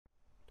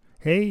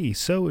Hey,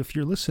 so if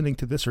you're listening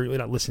to this, or you're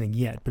not listening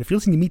yet, but if you're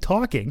listening to me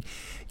talking,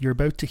 you're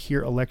about to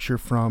hear a lecture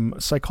from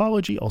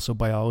Psychology, also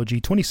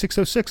Biology,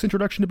 2606,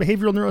 Introduction to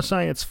Behavioral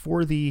Neuroscience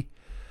for the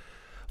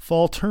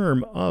fall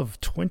term of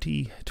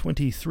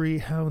 2023.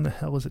 How in the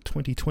hell is it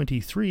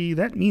 2023?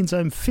 That means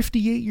I'm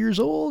 58 years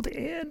old,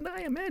 and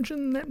I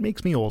imagine that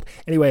makes me old.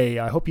 Anyway,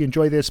 I hope you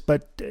enjoy this,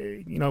 but,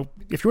 if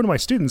you're one of my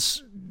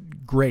students,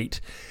 great.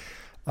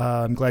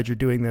 I'm glad you're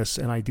doing this,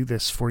 and I do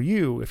this for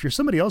you. If you're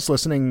somebody else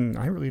listening,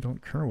 I really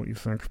don't care what you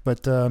think,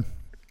 but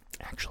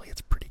actually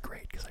it's pretty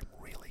great because I'm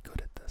really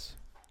good at this.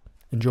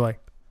 Enjoy.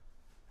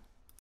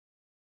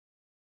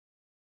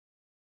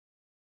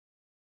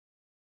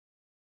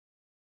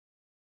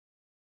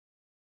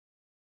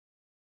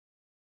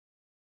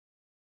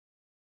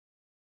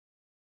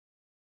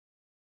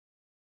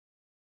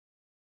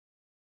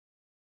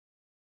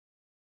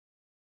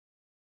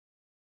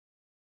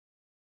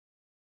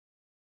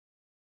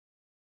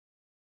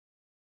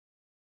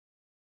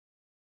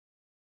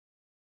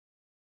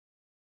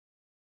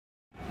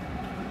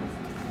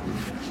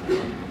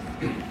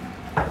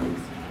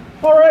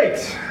 All right,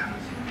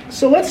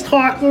 so let's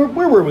talk, where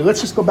were we?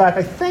 Let's just go back,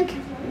 I think.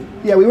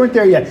 Yeah, we weren't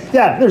there yet.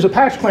 Yeah, there's a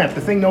patch clamp, the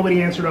thing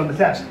nobody answered on the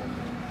test.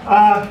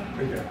 Right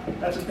there.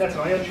 That's an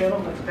ion channel,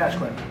 that's a patch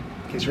clamp,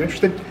 in case you're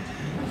interested.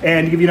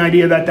 And to give you an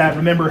idea about that,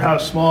 remember how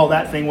small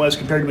that thing was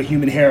compared to a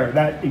human hair.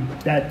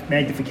 That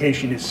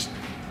magnification is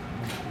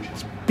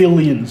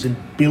billions and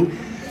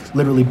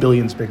literally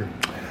billions bigger.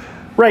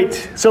 Right,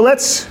 so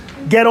let's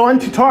get on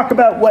to talk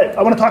about what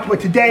I want to talk about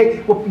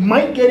today. We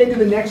might get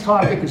into the next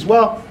topic as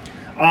well.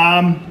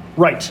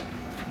 Right.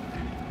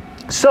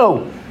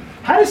 So,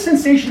 how does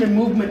sensation and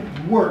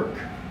movement work?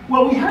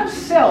 Well, we have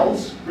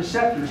cells,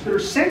 receptors, that are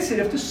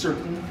sensitive to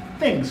certain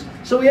things.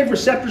 So we have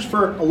receptors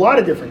for a lot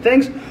of different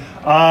things.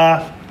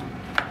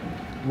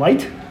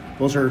 Light,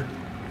 those are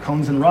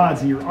cones and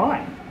rods in your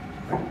eye.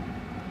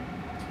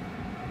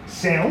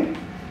 Sound,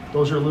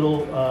 those are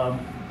little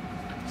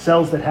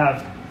cells that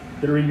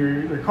are in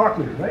your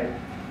cochlear, right?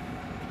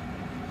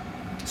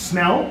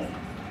 Smell,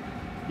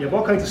 you have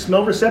all kinds of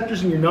smell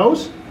receptors in your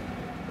nose.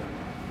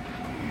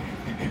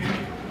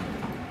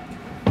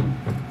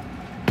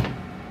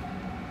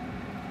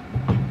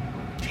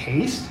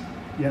 Taste,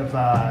 you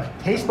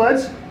have taste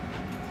buds.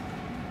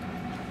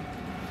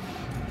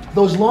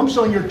 Those lumps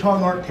on your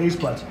tongue aren't taste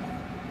buds.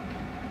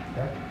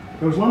 Okay?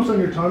 Those lumps on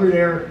your tongue are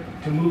there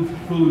to move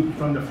food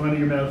from the front of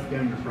your mouth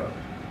down your throat.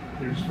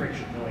 There's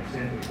friction, they're like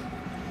sandpaper.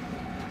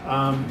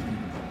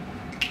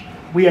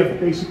 We have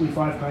basically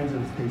 5 kinds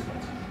of taste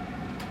buds.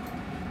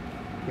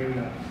 Okay, we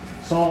got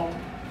salt,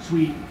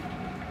 sweet,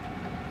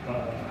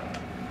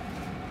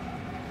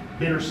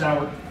 bitter,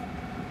 sour,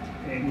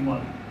 and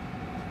umami.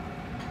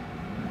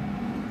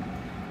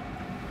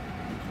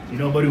 You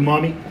know about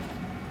umami?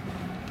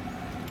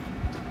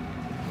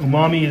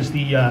 Umami is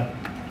the,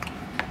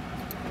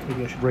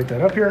 maybe I should write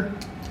that up here.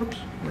 Oops,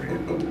 right here.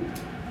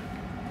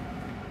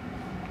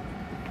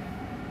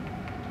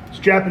 It's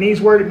a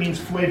Japanese word, it means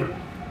flavor.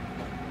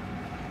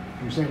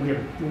 You're saying we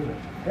have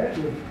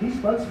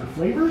taste buds for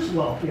flavors?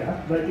 Well,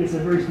 yeah, but it's a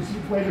very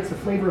specific flavor. It's the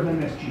flavor of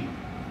MSG.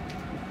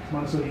 It's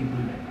monosodium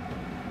glutamate.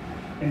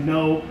 And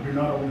no, you're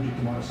not allergic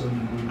to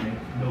monosodium glutamate.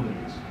 Nobody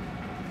is.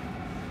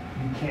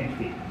 You can't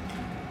be.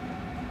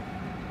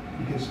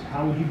 Because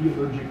how would you be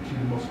allergic to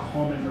the most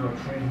common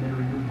neurotransmitter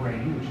in your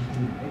brain, which is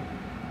glutamate?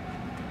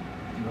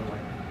 No way.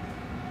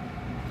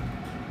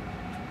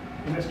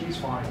 MSG is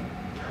fine.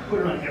 Put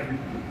it on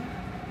everything.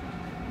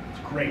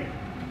 It's great.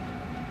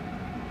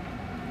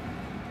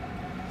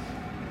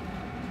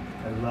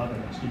 I love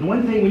MSG. The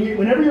one thing,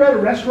 whenever you're at a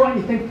restaurant,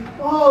 you think,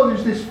 oh,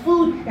 there's this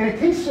food, and it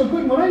tastes so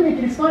good. When I make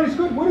it, it's not as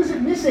good. What is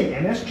it missing?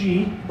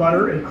 MSG,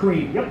 butter, and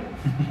cream. Yep.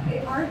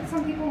 Aren't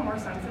some people more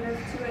sensitive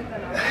to it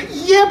than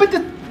others? Yeah, but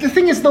the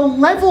thing is, the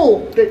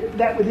level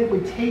that it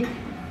would take,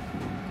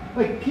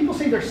 like, people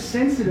say they're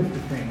sensitive to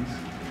things.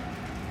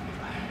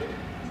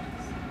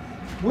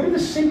 What are the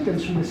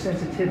symptoms from the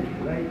sensitivity,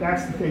 right?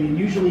 That's the thing. And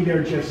usually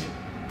they're just,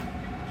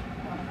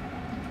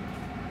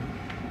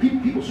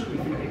 people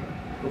certainly think they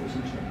focus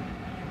on understanding.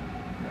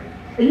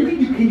 And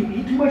can you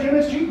eat too much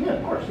MSG? Yeah,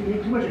 of course, you can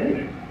eat too much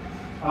anything.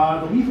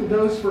 The lethal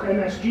dose for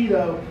MSG,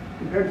 though,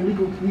 compared to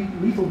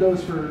lethal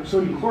dose for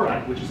sodium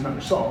chloride, which is another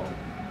salt,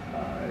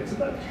 it's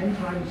about 10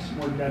 times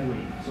more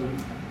deadly.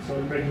 So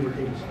regular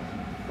table salt.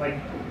 Like,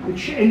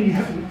 and you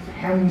have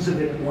pounds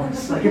of it at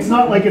once. Like, it's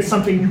not like it's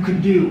something you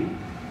can do.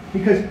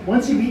 Because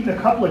once you've eaten a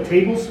couple of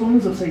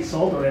tablespoons of, say,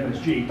 salt or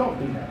MSG, don't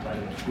do that, by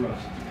the way, it's gross.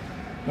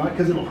 Not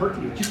because it'll hurt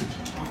you, it's just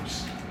it's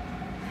gross.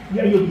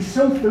 Yeah, you'll be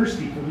so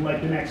thirsty for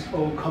like the next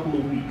couple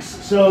of weeks.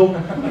 So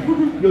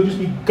you'll just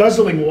be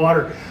guzzling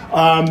water.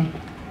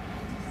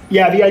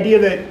 Yeah, the idea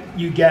that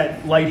you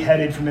get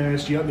lightheaded from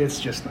MSG, that's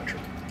just not true.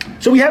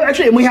 So we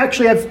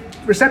actually have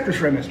receptors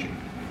for MSG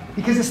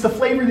because it's the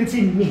flavor that's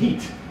in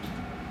meat.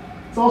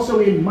 It's also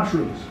in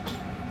mushrooms.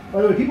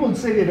 By the way, people would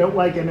say they don't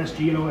like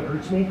MSG, you know, it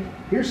hurts me.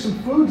 Here's some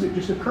foods it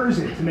just occurs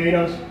in: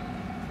 tomatoes,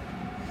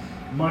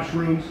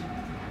 mushrooms,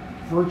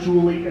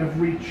 virtually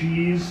every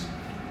cheese,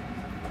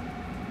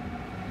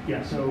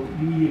 Yeah, so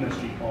you need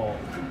MSG all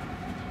the time.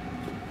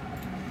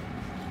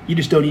 You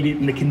just don't eat it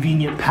in the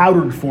convenient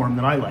powdered form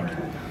that I like.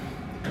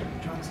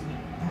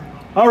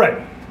 All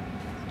right.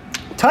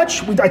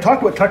 Touch, I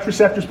talked about touch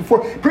receptors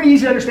before. Pretty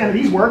easy to understand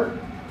how these work,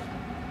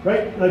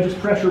 right? Just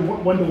pressure,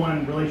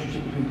 one-to-one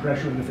relationship between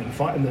pressure and the thing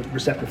and the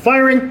receptor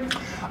firing.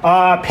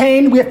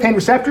 Pain, we have pain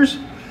receptors.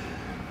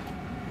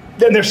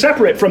 Then they're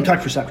separate from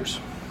touch receptors.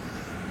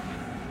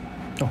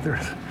 Oh,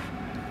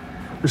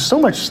 there's so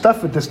much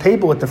stuff at this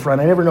table at the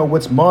front. I never know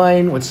what's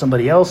mine, what's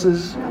somebody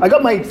else's. I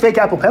got my fake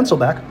Apple Pencil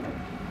back.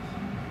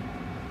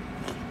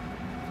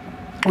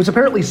 It was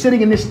apparently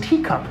sitting in this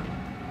teacup.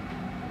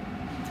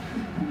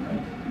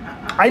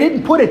 I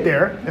didn't put it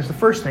there, that's the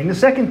first thing. The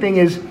second thing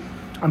is,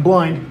 I'm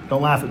blind,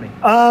 don't laugh at me.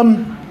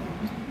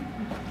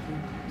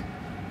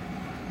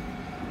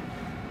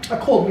 A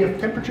cold, we have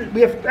temperature,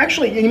 we have,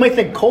 actually, you might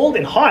think cold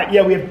and hot.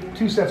 Yeah, we have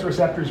two sets of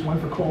receptors, one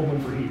for cold,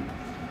 one for heat.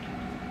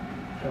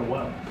 Oh,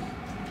 wow.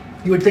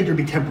 You would think there'd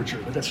be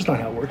temperature, but that's just not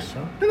how it works,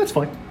 so that's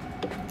fine.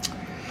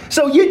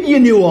 So you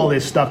knew all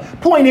this stuff.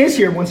 Point is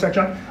here, one sec,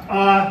 John.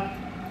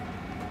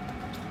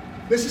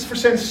 This is for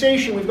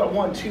sensation. We've got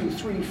 1, 2,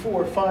 3,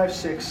 4, 5,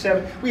 6,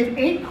 7. We have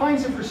 8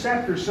 kinds of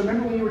receptors. So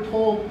remember when you were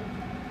told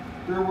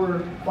there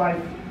were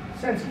 5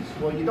 senses?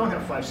 Well, you don't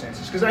have 5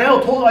 senses. Because I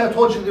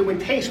told you that with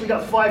taste, we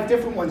got 5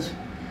 different ones.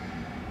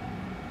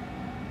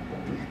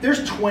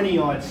 There's 20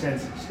 odd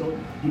senses.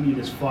 Don't give me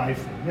this 5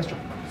 thing. Yes, John?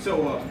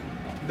 So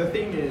the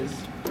thing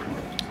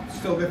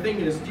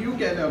is, do you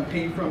get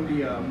pain from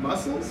the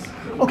muscles?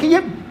 Okay,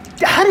 yeah.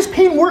 How does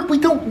pain work? We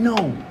don't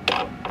know,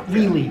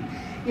 really.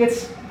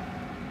 It's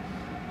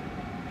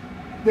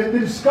the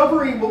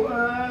discovery. What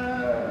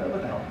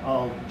the hell?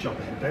 I'll jump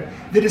ahead a bit.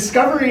 The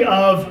discovery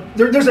of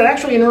there's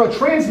actually a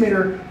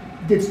neurotransmitter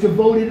that's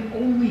devoted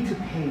only to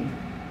pain,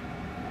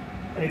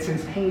 and it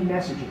sends pain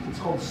messages. It's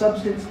called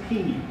substance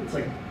P. It's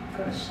like what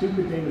kind of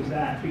stupid thing is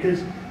that?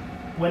 Because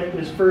when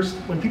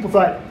people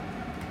thought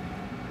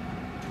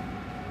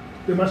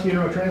there must be a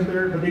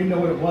neurotransmitter, but they didn't know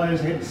what it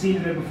was. They hadn't seen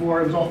it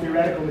before. It was all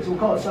theoretical. They said, we'll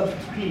call it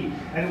substance P.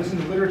 And it was in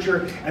the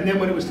literature. And then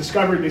when it was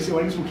discovered, they said,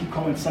 well, I guess we'll keep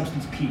calling it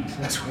substance P. So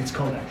that's why it's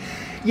called that.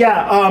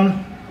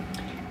 Yeah,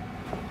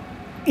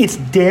 it's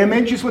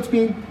damage is what's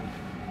being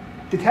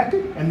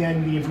detected. And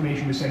then the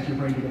information is sent to your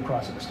brain to get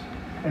processed.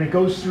 And it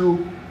goes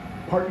through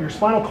part of your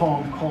spinal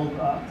column called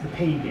the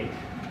pain gate,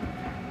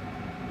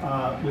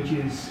 which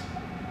is,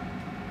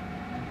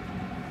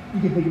 you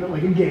can think of it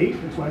like a gate,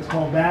 that's why it's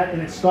called that,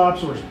 and it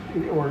stops or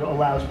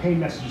allows pain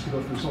messages to go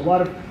through. So a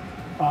lot of,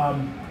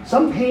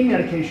 some pain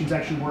medications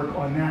actually work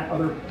on that,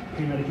 other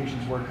pain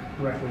medications work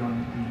directly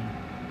on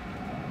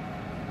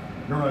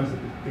the neurons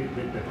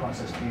that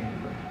process pain in the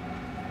brain.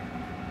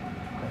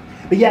 Okay.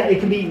 But yeah,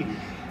 it can be,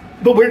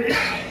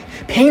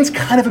 pain's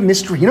kind of a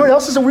mystery. You know what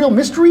else is a real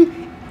mystery?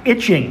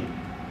 Itching.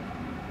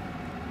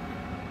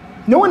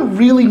 No one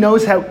really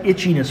knows how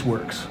itchiness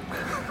works,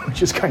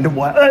 which is kind of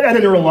wild. At a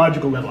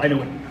neurological level, I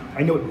know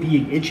what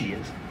being itchy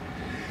is.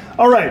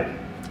 All right,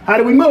 how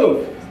do we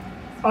move?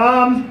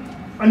 A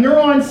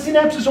neuron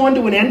synapses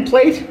onto an end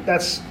plate.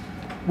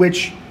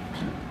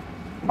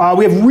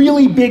 We have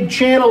really big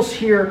channels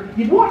here.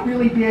 You'd want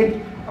really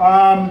big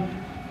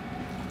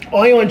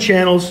ion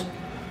channels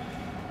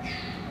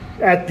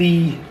at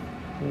the.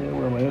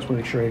 Where am I? I just want to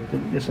make sure I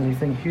didn't miss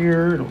anything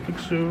here. I don't think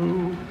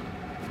so.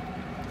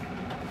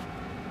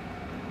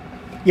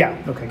 Yeah.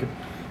 Okay. Good.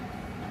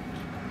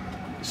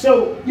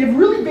 So you have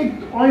really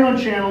big ion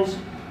channels,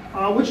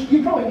 which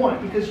you probably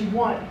want because you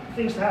want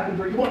things to happen.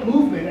 You want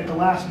movement at the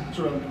last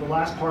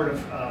part of.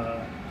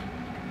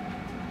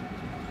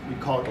 We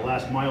call it the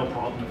last mile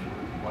problem if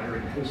you're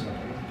wiring the business.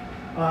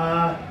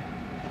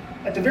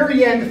 At the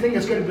very end, the thing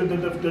that's going to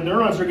the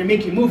neurons are going to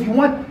make you move. You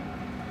want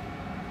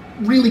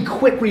really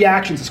quick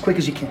reactions as quick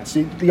as you can.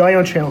 See, the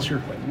ion channels here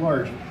are quite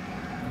large.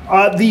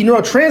 The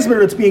neurotransmitter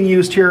that's being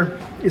used here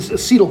is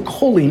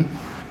acetylcholine.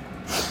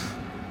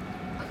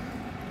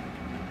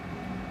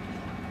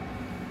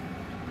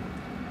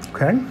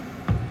 Okay.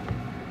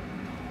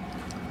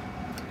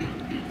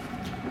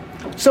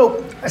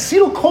 So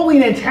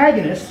acetylcholine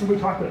antagonists, we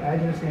talked about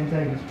agonist and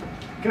antagonists,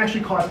 can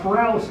actually cause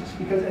paralysis.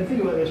 Because, and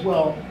think about it as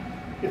well,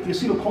 if the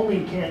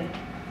acetylcholine can't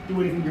do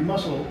anything to your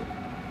muscle,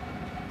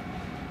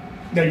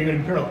 then you're going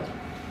to be paralyzed.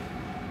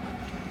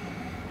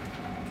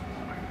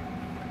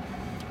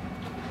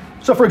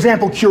 So for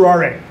example,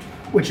 curare,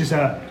 which is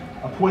a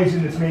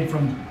poison that's made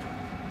from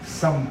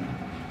some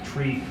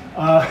tree.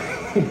 I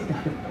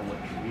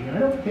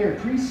don't care,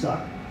 trees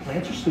suck,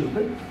 plants are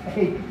stupid, I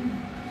hate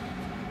them.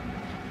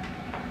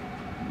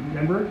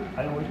 Remember,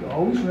 I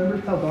always remember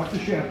to tell Dr.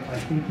 Shep, I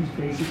think he's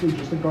basically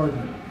just a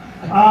gardener.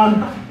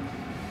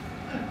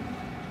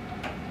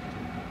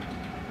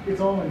 It's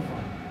all in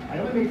fun. I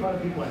only make fun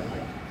of people I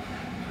like.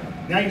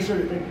 Now you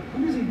sort of think,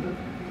 who does he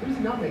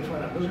not make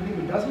fun of? Those are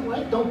people he doesn't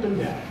like? Don't do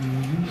that.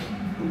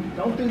 Mm-hmm.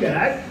 Don't do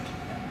that.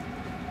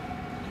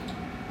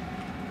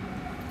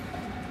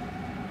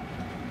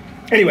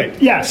 Anyway,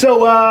 yeah,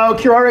 so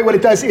curare, what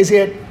it does is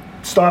it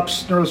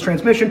stops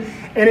neurotransmission.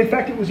 And in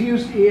fact, it was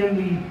used in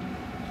the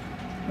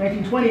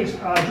 1920s,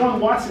 John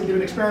Watson did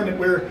an experiment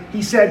where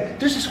he said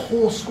there's this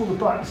whole school of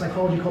thought in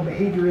psychology called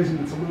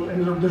behaviorism. It's a little,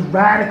 and there's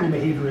radical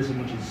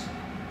behaviorism, which is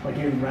like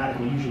anything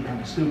radical, usually kind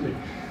of stupid.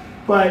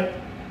 But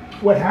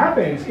what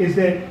happens is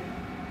that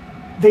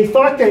they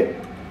thought that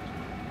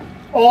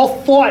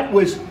all thought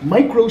was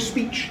micro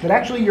speech, that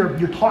actually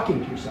you're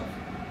talking to yourself,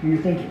 you're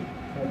thinking.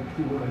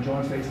 People look on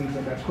John's face thinks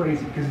that that's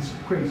crazy, because it's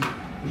crazy.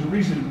 There's a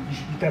reason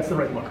that's the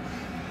right look.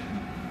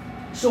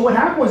 So what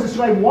happened was this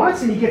guy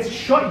Watson, he gets a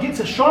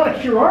shot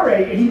of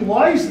curare, and he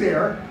lies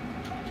there,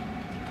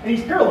 and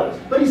he's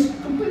paralyzed, but he's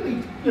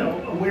completely,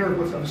 aware of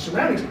what's of his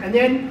surroundings, and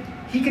then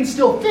he can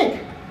still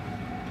think.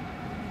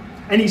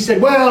 And he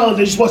said, well,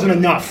 there just wasn't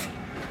enough.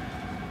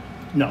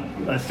 No,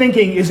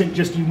 thinking isn't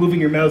just you moving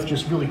your mouth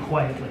just really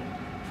quietly.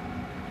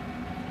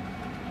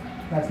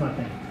 That's not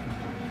thinking.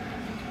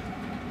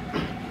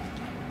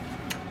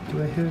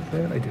 Did I hit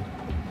that? I did.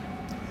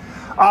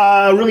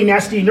 Really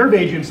nasty nerve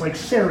agents like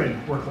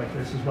sarin work like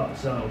this as well.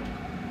 So,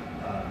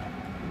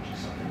 which is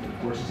something that, of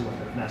course, is a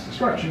weapon of mass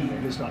destruction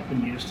and has not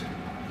been used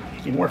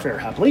in warfare,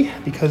 happily,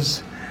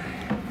 because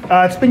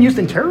it's been used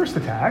in terrorist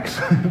attacks,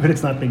 but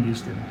it's not been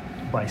used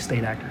by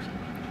state actors.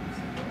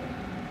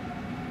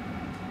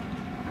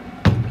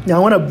 Now, I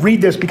want to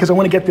read this because I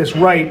want to get this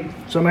right,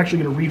 so I'm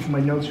actually going to read from my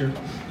notes here.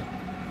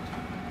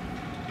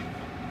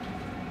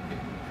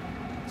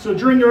 So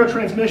during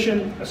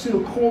neurotransmission,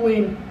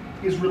 acetylcholine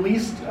is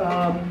released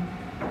from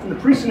the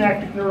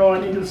presynaptic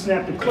neuron into the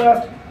synaptic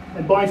cleft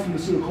and binds to the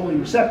acetylcholine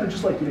receptor,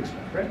 just like you'd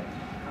expect, right?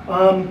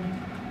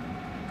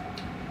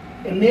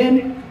 And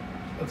then,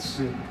 let's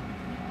see.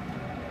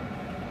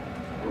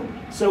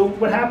 So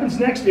what happens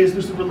next is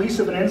there's the release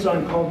of an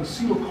enzyme called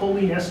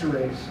acetylcholine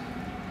esterase.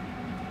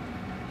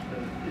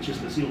 It's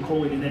just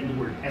acetylcholine and then the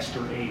word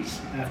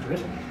esterase after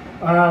it.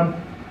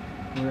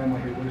 Where am I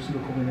here? What is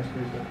acetylcholine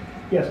esterase?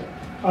 Yes.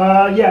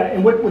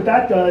 And what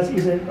that does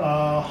is it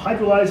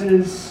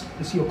hydrolyzes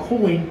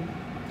acetylcholine,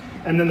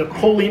 and then the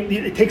choline,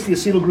 it takes the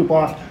acetyl group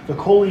off, the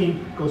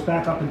choline goes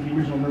back up into the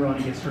original neuron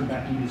and gets turned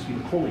back into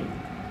acetylcholine.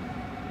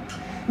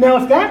 Now,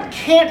 if that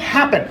can't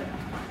happen,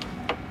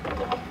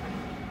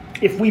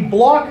 if we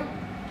block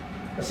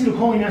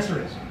acetylcholine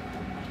esterase,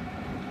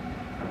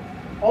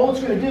 all it's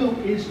going to do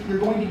is you're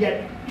going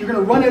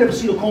to run out of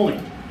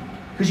acetylcholine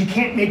because you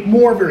can't make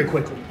more very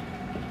quickly,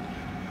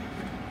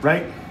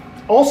 right?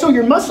 Also,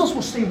 your muscles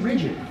will stay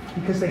rigid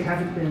because they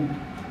haven't been.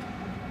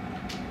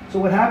 So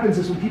what happens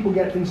is when people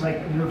get things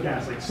like nerve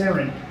gas, like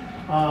sarin,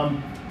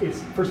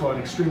 it's first of all an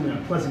extremely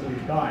unpleasant way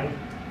to die,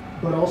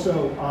 but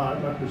also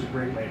not there's a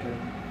great way, but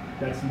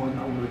that's not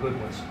one of the good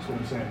ones. That's what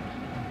I'm saying.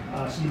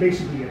 So you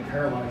basically get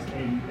paralyzed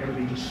and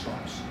everything just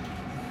stops.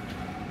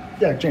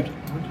 Yeah, James.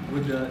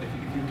 Would if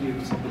you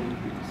give somebody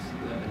who's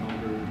an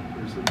older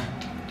person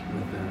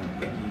with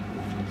achy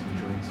movements and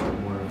joints or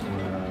more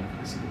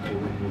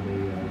acetylcholine, will they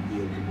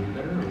be able to move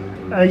better?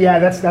 Or? Yeah,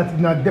 that's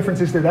no, the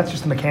difference is that's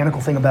just a mechanical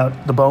thing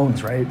about the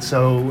bones, right?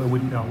 So it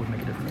wouldn't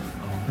make a difference.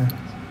 Oh. Yeah.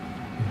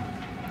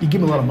 You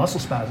give them a lot of muscle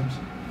spasms.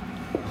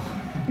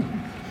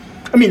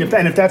 I mean, if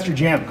that's your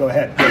jam, go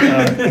ahead.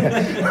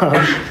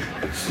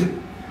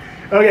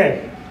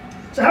 Okay,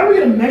 so how are we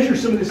going to measure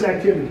some of this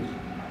activity?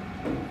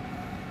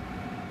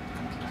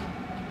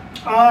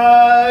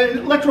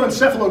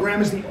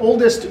 Electroencephalogram is the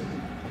oldest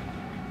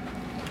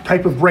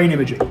type of brain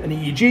imaging, an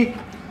EEG.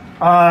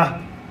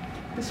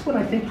 This one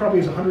I think probably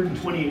has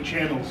 128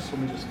 channels. Let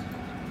me just.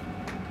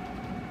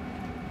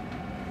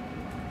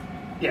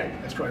 Yeah,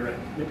 that's probably right.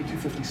 Maybe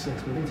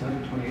 256, but I think it's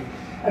 128.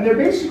 And they're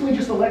basically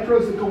just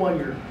electrodes that go on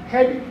your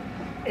head,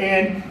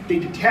 and they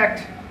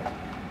detect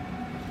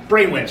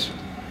brainwaves.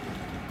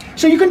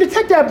 So you can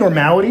detect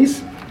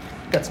abnormalities.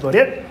 That's about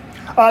it.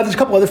 There's a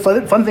couple other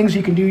fun things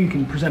you can do. You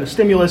can present a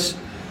stimulus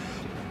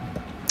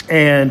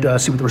and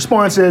see what the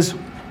response is.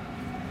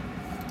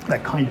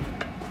 That kind of.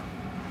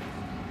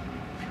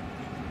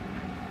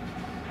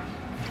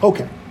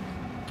 Okay.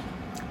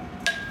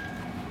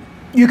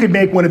 You could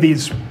make one of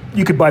these.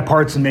 You could buy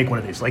parts and make one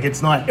of these. Like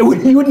it's not. You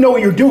wouldn't know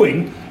what you're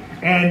doing,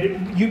 and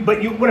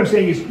what I'm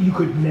saying is you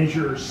could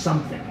measure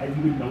something. You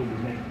wouldn't know what you're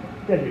measuring.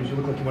 Yeah, James, you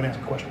look like you want to ask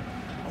a question.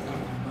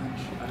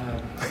 I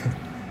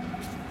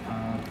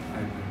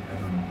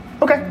don't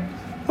know. Okay.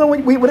 Well,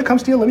 when it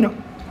comes to you, let me know.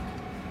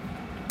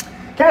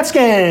 CAT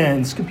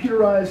scans,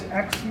 computerized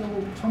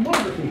axial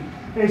tomography.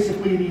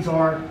 Basically, these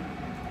are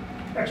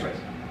X-rays.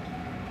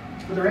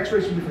 So they're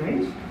X-rays from different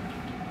angles,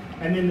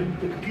 and then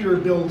the computer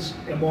builds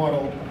a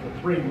model of what the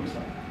brain looks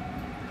like.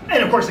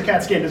 And of course, the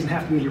CAT scan doesn't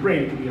have to be in your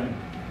brain. It could be on.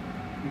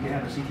 You can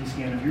have a CT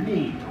scan of your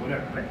knee or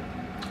whatever, right?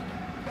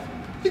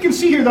 You can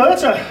see here, though.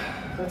 That's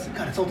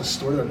God. It's all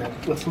distorted on that.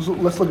 Let's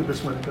look at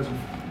this one. It doesn't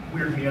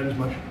weird me out as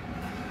much.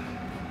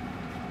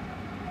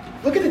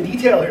 Look at the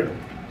detail here.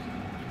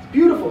 It's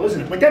beautiful, isn't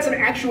it? Like that's an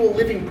actual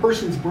living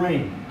person's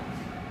brain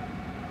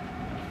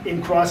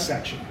in cross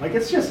section. Like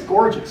it's just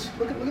gorgeous.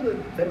 Look at the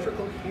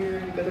ventricle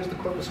here. There's the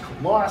corpus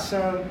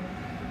callosum.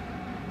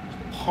 There's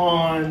the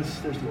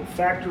pons. There's the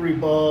olfactory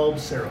bulb,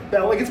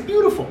 cerebellum. Like it's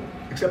beautiful,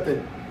 except that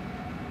it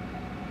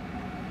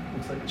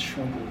looks like it's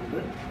shrunk a little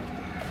bit.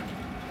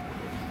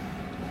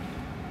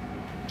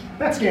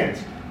 PET scans,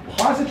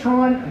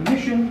 positron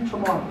emission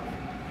tomography.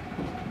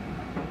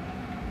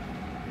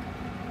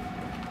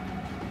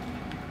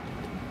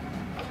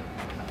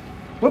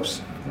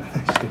 Whoops, I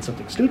just did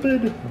something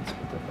stupid. Let's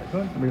put that back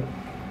on. There we go.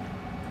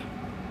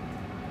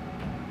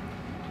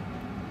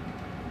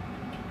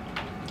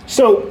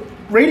 So,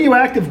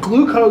 radioactive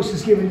glucose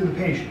is given to the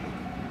patient,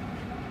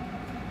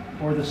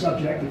 or the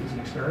subject if it's an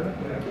experiment,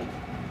 whatever.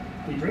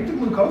 They drink the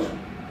glucose,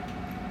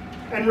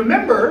 and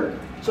remember,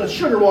 so it's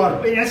sugar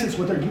water. In essence,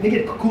 what they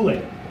get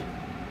Kool-Aid,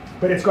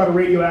 but it's got a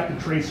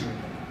radioactive trace in it.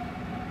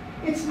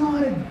 It's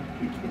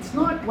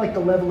not like the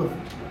level of,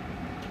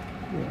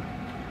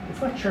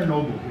 it's not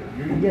Chernobyl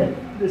here. You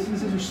get this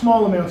are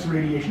small amounts of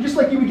radiation, just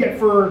like you would get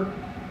for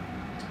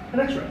an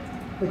X-ray.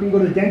 Like when you go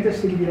to the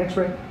dentist, they give you an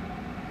X-ray.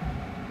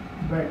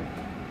 Right.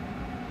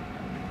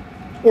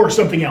 Or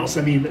something else.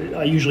 I mean,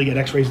 I usually get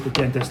X-rays at the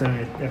dentist, and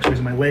I had X-rays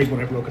in my leg when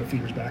I broke a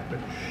feeder's back. But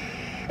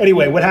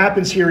anyway, what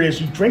happens here is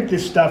you drink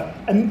this stuff,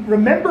 and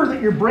remember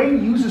that your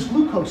brain uses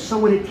glucose. So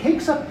when it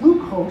takes up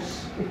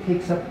glucose, it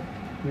takes up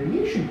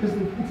radiation because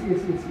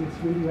it's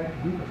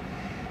radioactive glucose.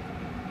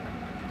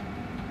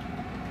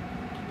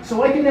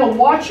 So I can now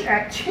watch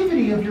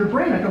activity of your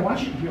brain. I can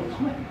watch it in real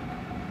time.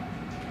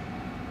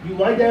 You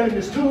lie down in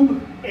this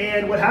tube,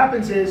 and what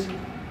happens is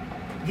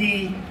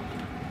the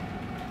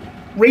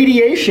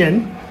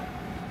radiation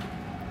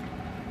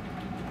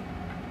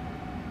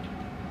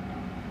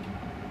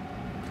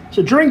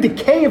so during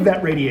decay of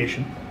that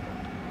radiation,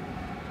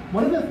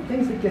 one of the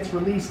things that gets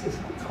released is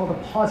what's called a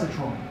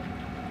positron.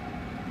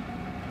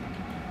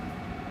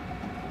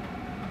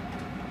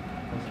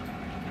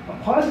 A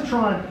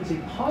positron is a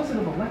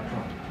positive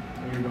electron.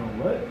 And you're going,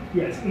 what?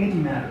 Yeah, it's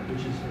antimatter, which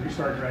is very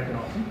Star Trek and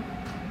awesome.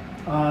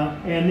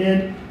 And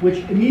then,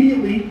 which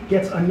immediately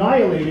gets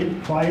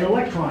annihilated by an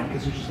electron,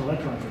 because there's just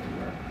electrons everywhere.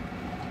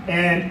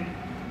 And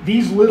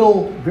these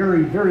little,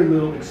 very, very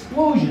little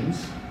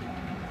explosions,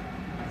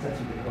 that's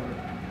what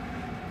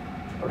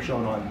they are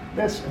shown on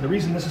this. And the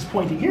reason this is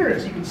pointing here,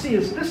 as you can see,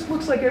 is this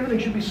looks like everything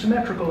should be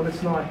symmetrical, and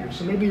it's not here.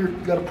 So maybe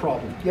you've got a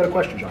problem. You got a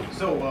question, John?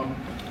 So,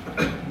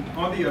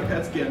 on the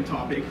PET scan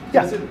topic,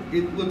 Yeah. does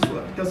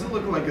it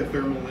look like a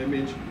thermal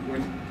image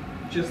when?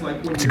 Just like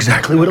when that's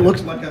exactly what it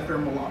looks like a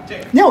thermal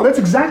optic. No, that's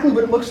exactly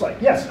what it looks like,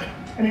 yes.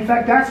 And in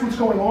fact, that's what's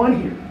going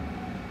on here.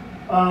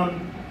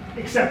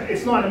 Except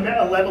it's not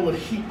a level of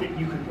heat that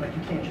you could, like,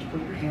 you can't just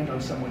put your hand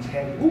on someone's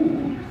head.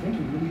 Ooh, you're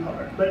thinking really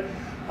hard. But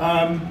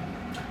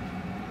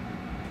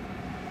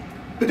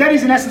that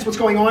is in essence what's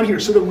going on here.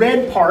 So the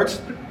red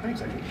parts,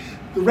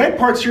 the red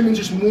parts here means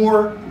there's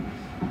more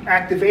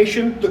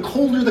activation. The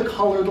colder the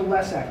color, the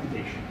less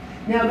activation.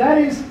 Now that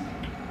is,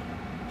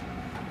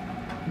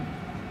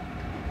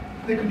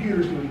 the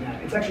computer's doing that.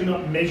 It's actually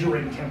not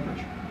measuring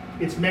temperature.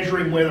 It's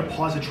measuring whether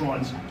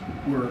positrons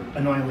were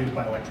annihilated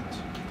by electrons.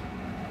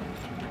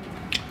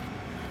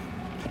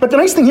 But the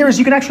nice thing here is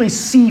you can actually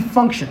see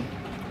function.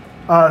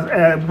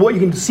 What you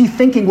can see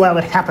thinking while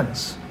it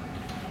happens.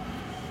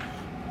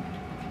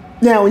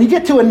 Now, when you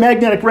get to a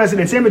magnetic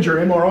resonance imager,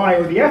 MRI,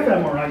 or the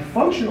fMRI,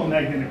 functional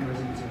magnetic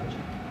resonance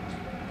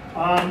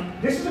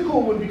imaging, this is a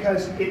cool one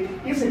because it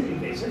isn't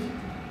invasive.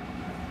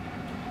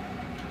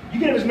 You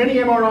can have as many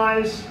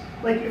MRIs.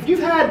 Like, if you've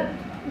had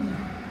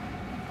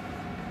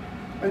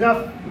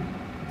enough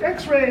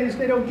X-rays,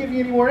 they don't give you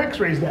any more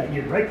X-rays that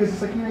year, right? Because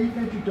it's like, you've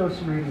had your dose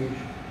of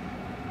radiation.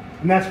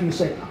 And that's when you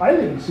say, I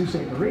live in Sault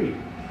Ste. Marie,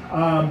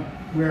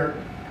 where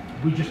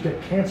we just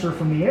get cancer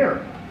from the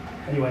air.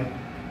 Anyway.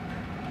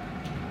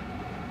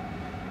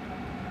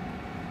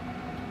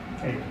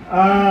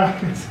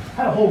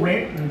 Had a whole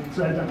rant, and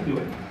so I had time to do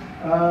it.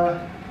 I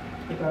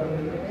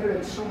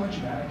edited so much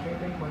of that, I can't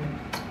think when.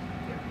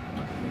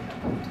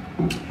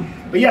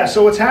 But yeah,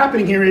 so what's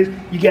happening here is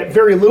you get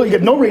very little, you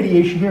get no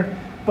radiation here,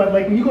 but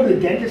like when you go to the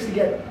dentist to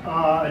get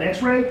an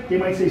X-ray, they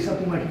might say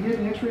something like, have you had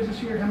any X-rays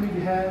this year? How many have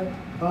you had?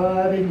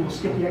 Maybe we'll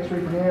skip the X-ray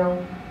for now.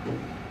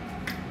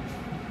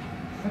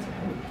 That's a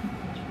hell of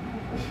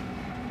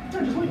a no,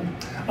 just wait.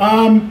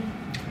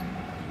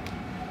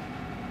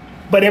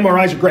 But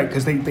MRIs are great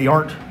because they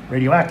aren't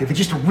radioactive. It's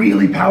just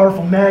really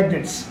powerful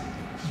magnets.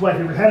 This is why if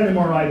you ever had an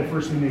MRI, the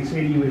first thing they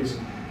say to you is,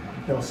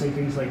 they'll say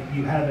things like,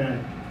 you have any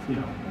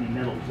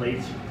metal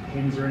plates or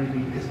pins or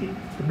anything, because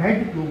the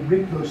magnet will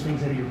rip those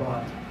things out of your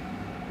body.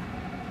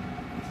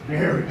 It's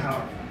very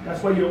powerful.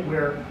 That's why you don't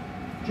wear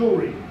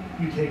jewelry.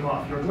 You take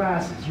off your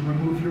glasses, you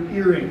remove your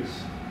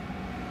earrings.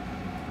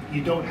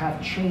 You don't have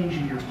change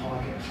in your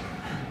pocket.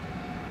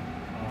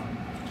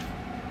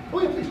 Oh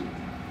yeah, please.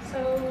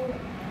 So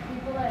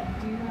people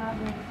that do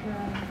have like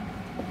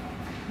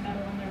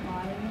metal in their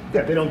body.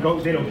 Yeah, they don't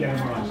get A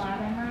MRIs. lot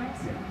of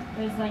MRIs. Yeah.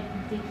 There's like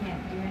they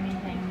can't do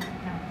anything.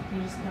 No,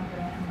 they just don't go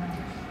to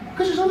MRIs.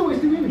 Because there's other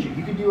ways to do imaging.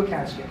 You could do a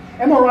CAT scan.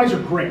 MRIs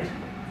are great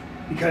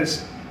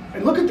because,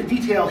 and look at the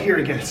detail here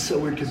again. It's so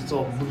weird because it's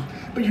all blue.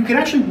 But you can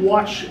actually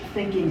watch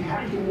thinking, you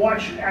can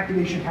watch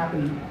activation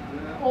happen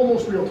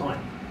almost real time.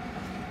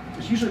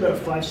 There's usually about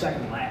a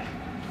 5-second lag.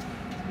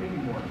 Maybe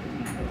more,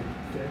 maybe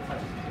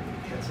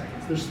 10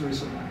 seconds. There's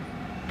some lag.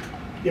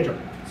 Yeah, Joe.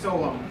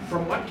 So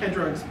from what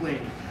Kendra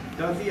explained,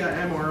 Does the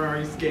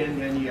MRI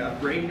scan any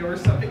brain or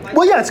something like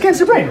Well, that? yeah, it scans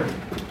the brain.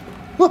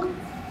 Look,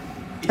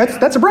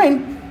 that's a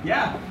brain.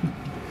 Yeah.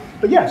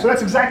 But yeah, so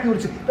that's exactly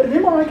what it's. But an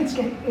MRI can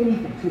scan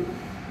anything too.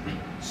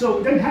 So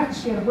it doesn't have to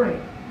scan a brain.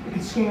 It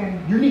can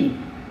scan your knee,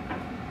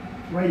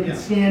 right? It can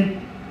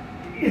scan.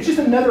 It's just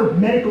another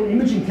medical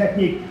imaging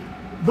technique.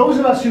 Those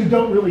of us who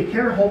don't really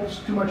care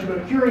too much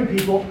about curing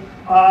people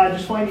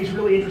just find these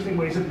really interesting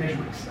ways of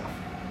measuring stuff.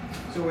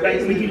 So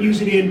Right? We can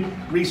use it in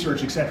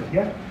research, etc.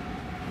 Yeah.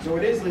 So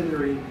it is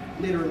literally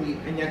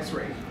an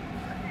X-ray.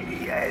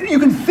 You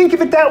can think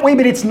of it that way,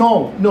 but it's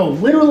no.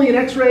 Literally, an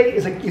X-ray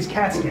is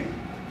CAT scan.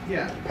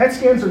 Yeah. PET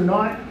scans are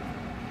not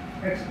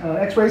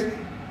X-rays.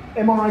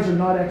 MRIs are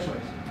not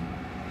X-rays.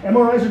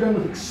 MRIs are done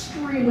with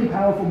extremely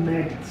powerful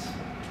magnets.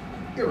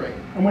 You're right.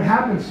 And what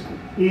happens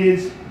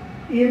is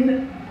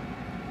the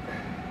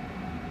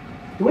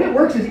way it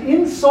works is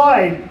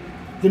inside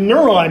the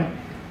neuron,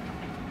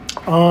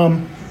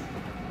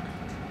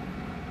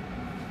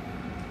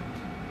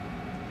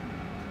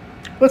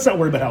 let's not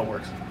worry about how it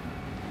works.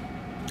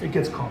 It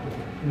gets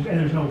complicated, and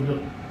there's no real,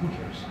 who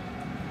cares?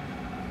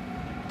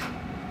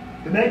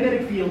 The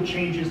magnetic field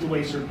changes the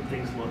way certain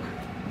things look.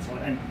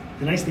 And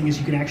the nice thing is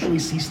you can actually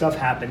see stuff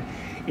happen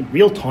in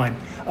real time.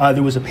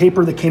 There was a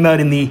paper that came out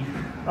in the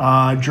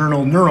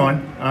journal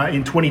Neuron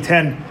in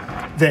 2010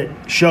 that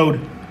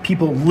showed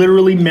people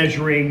literally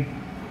measuring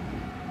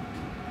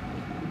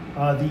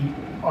the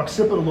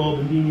occipital lobe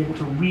and being able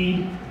to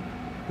read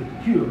the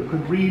computer,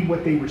 could read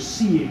what they were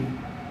seeing,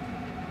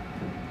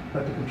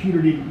 but the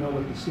computer didn't know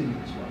what the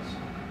stimulus was.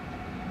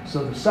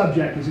 So the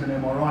subject is in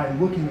an MRI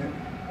looking at,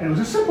 and it was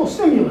a simple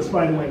stimulus,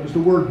 by the way, it was the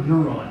word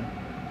neuron,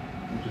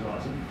 which is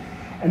awesome.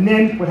 And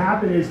then what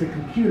happened is the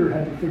computer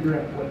had to figure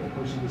out what the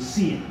person was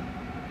seeing,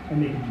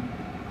 and they could do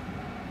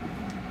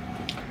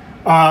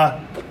that.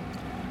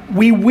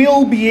 We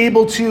will be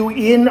able to,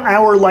 in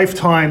our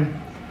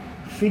lifetime,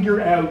 figure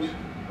out,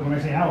 when I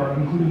say our,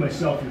 I'm including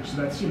myself here, so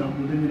that's,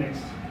 within the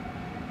next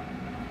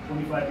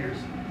 25 years.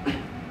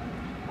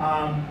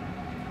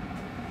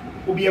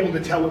 We'll be able to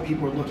tell what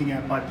people are looking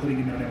at by putting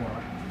it in an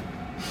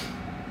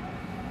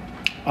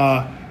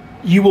MRI.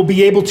 You will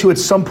be able to, at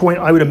some point,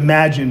 I would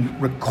imagine,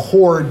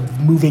 record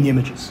moving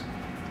images.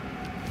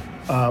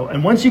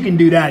 And once you can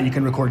do that, you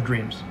can record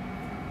dreams.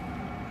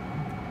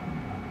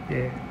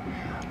 Yeah.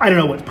 I don't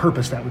know what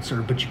purpose that would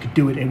serve, but you could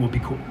do it and it would be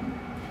cool.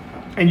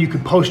 And you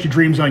could post your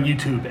dreams on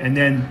YouTube, and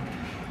then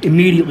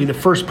immediately the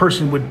first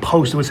person would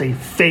post, it would say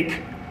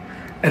fake,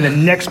 and the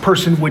next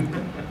person would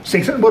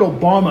say something about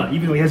Obama,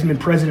 even though he hasn't been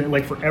president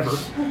like forever.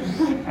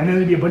 And then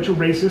there'd be a bunch of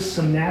racists,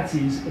 some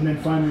Nazis, and then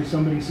finally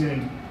somebody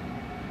saying,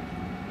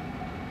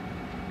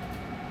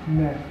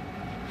 nah.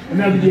 And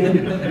that would be the end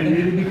of it.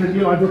 And because,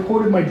 I've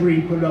recorded my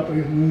dream, put it up, I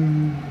go,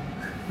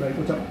 right,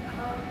 what's up?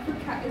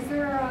 Is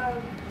there a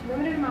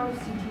limited amount of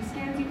CT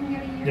scans you can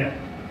get a year?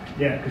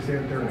 Yeah, because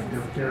they're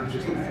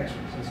just X-rays.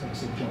 That's what I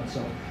said, John.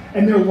 So,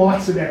 and there are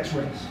lots of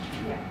X-rays.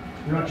 Yeah.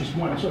 They're not just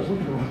one. I'm sorry, I was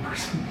looking at the wrong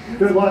person.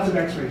 There are lots of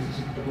X-rays.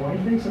 The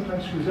blind thing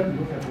sometimes screws up. You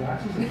look at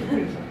glasses. And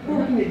I'm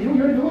looking at you. You're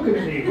not even looking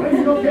at me. What?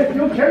 You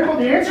don't care about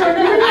the answer?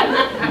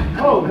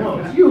 Oh no,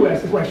 it's you who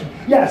asked the question.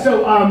 Yeah. So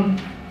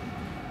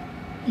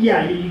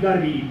you got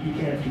to be. You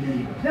can't have too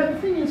many of them. Now the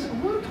thing is, a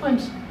lot of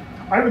times,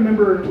 I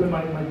remember when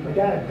my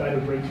dad died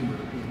of brain tumor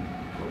in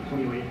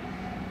 2008,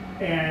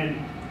 and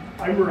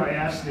I remember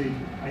I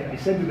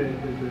said to the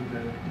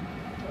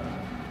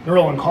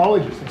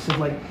neuro-oncologist, I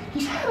said,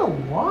 he's had a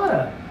lot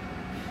of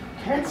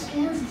CAT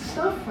scans and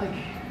stuff.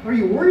 Are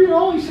you worried at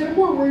all? He said, I'm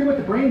more worried about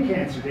the brain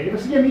cancer, Dave. I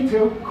said, yeah, me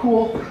too.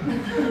 Cool.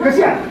 Because,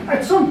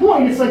 at some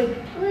point, it's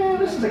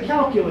this is a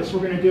calculus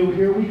we're going to do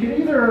here. We can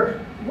either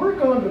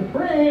work on the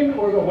brain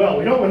or go, well,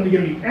 we don't want him to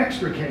get any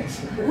extra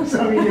cancer.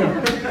 So,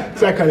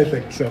 it's that kind of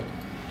thing. So,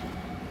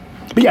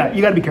 but yeah,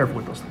 you got to be careful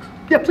with those things.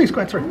 Yeah, please,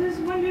 go ahead, sorry. I was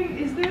wondering,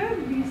 is there a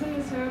reason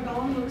the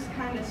cerebellum looks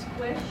kind of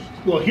squished?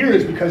 Well, here it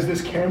is because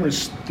this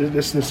camera's,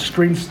 this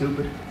screen's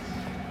stupid.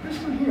 This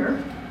one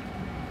here.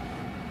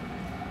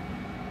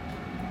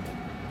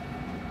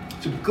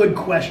 It's a good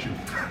question.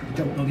 I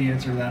don't know the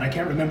answer to that. I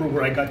can't remember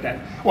where I got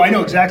that. Well, I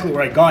know exactly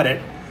where I got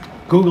it.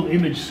 Google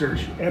image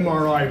search,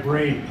 MRI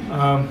brain.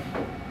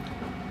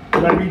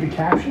 Did I read the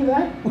caption of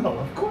that? Well,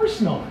 of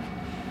course not.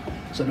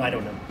 So no, I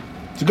don't know.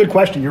 It's a good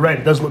question. You're right.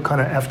 It does look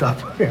kind of effed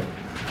up. Yeah.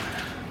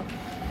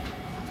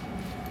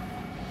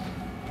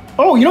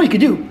 Oh, you could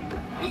do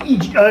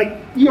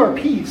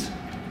ERPs.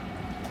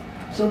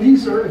 So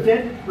these are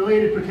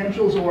event-related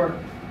potentials, or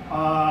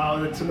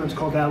that's sometimes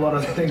called that, a lot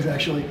of other things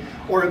actually,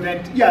 or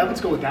event. Yeah, let's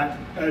go with that.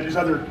 There's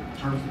other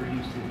terms that are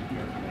used in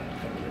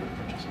event-related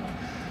potentials.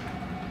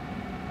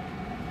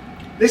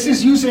 This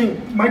is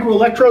using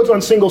microelectrodes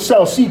on single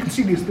cells. See, you can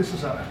see these.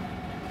 There's a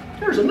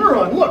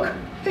neuron. Look.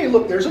 Hey,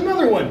 look. There's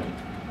another one.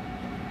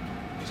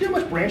 See how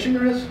much branching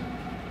there is?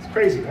 It's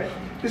crazy, right?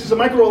 This is a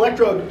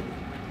microelectrode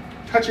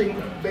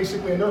touching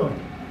basically a neuron.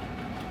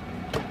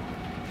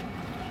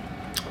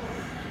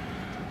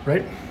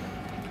 Right?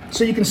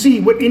 So you can see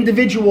what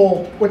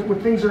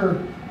things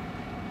are.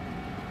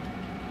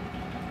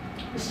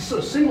 This is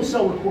a single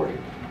cell recording.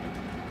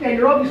 Yeah,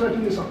 you're obviously not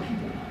doing this on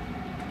people.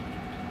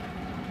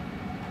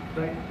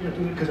 Right? You're not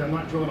doing it because I'm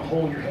not drilling a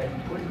hole in your head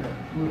and putting a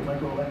little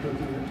microelectrode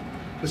through it.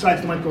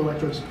 Besides the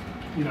microelectrodes,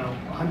 you know,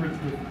 100th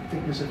the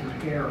thickness of your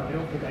hair, I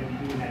don't think I'd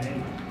be doing that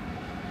anyway.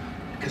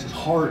 Because it's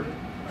hard.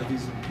 Are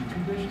these in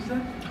petri dishes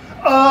then?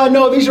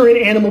 No, these are in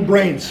animal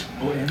brains.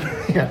 Oh, and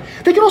Yeah,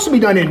 they can also be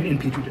done in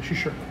petri dishes,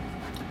 sure.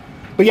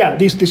 But yeah,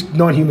 this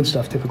non-human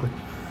stuff typically.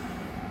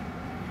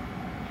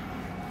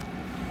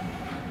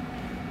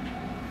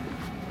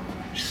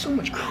 There's so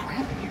much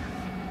crap in here.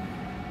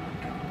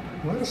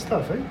 A lot of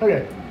stuff, eh?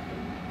 Okay.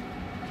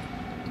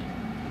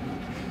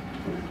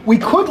 We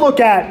could look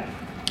at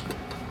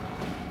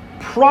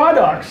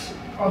products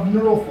of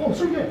neural flow.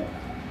 So good.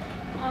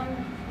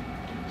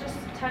 Just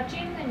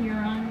touching the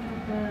neuron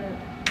with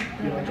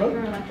the The electrode?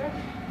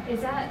 microelectrode,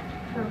 is that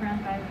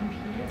programmed by a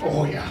computer?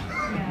 Oh yeah.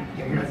 Yeah.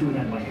 Yeah, you're not doing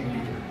that by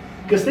hand either.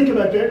 Because think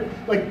about that,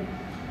 like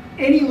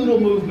any little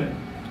movement.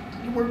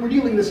 We're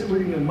dealing this.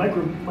 We're using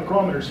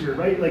micrometers here,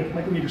 right? Like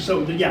micrometers.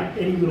 So yeah,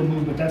 any little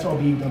movement, that's all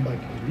being done by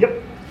computer.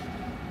 Yep.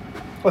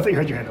 Oh, I thought you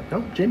had your hand up.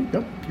 No, Jamie?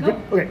 No? You're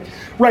No. good? Okay.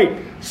 Right.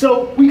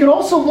 So we could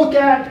also look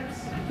at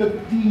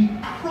the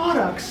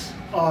products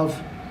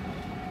of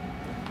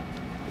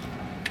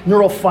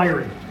neural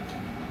firing.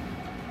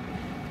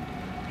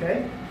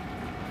 Okay?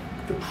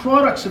 The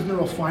products of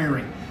neural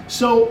firing.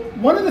 So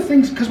one of the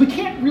things, because we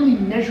can't really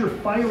measure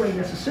firing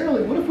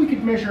necessarily, what if we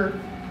could measure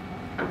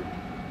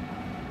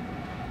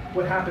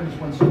what happens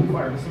when something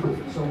fires?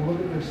 So we'll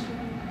look at this.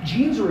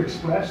 Genes are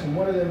expressed, and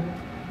one of them,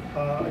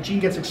 a gene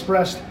gets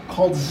expressed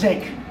called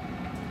zinc.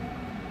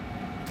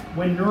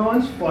 When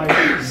neurons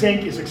fire,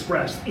 zinc is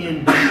expressed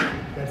in,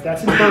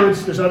 that's in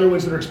birds. There's other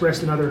ones that are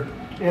expressed in other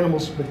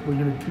animals, but we're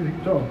going to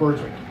talk about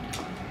birds right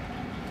now.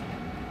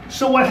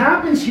 So what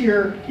happens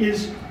here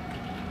is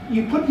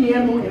you put the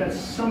animal in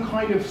some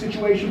kind of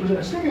situation, present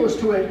a stimulus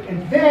to it,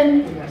 and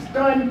then when that's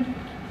done,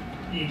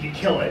 you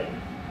kill it.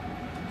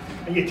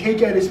 And you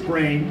take out its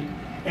brain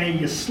and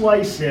you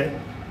slice it.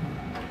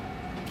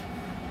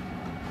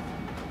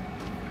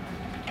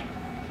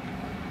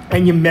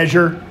 And you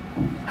measure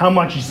how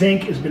much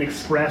zinc has been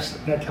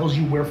expressed. That tells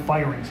you where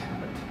firings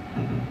happened.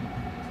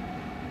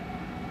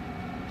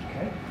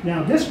 Okay.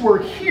 Now this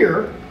work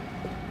here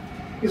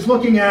is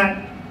looking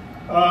at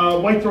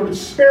white-throated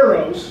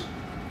sparrows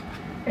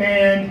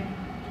and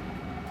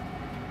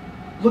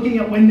looking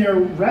at when they're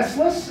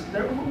restless.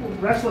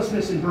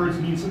 Restlessness in birds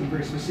means something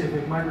very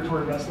specific.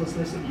 Migratory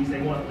restlessness, it means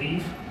they want to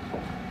leave.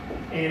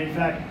 And in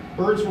fact,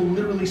 birds will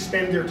literally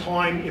spend their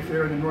time, if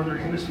they're in the northern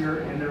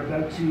hemisphere and they're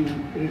about to,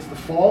 and it's the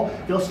fall,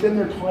 they'll spend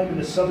their time in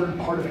the southern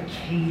part of a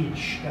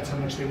cage. That's how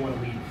much they want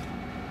to leave.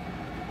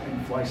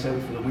 And fly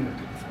south for the winter.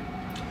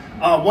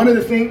 One of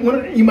the things,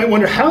 you might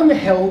wonder, how in the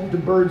hell do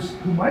birds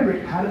who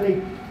migrate, how do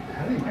they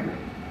migrate?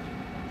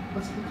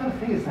 What kind of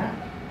thing is that?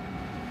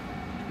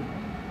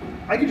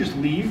 I could just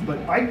leave, but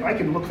I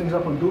can look things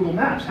up on Google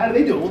Maps. How do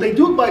they do it? Well, they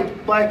do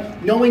it by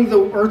knowing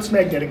the Earth's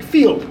magnetic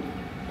field.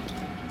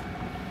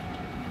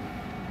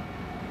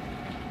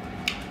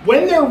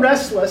 When they're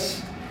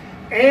restless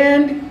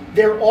and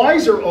their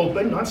eyes are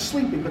open, not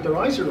sleeping, but their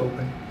eyes are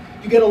open,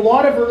 you get a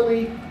lot of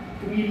early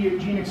immediate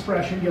gene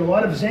expression, you get a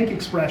lot of zinc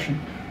expression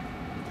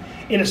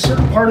in a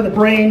certain part of the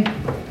brain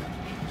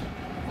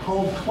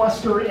called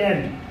cluster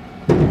N.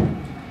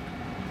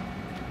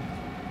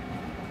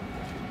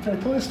 Did I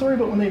tell you a story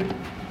about when they,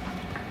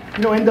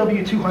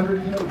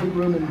 NW200, the big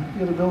room in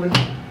the other building?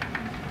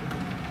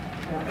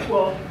 Yeah,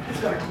 well, it's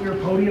got a clear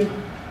podium.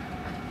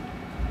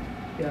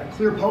 Yeah,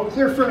 clear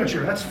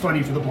furniture. That's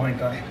funny for the blind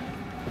guy.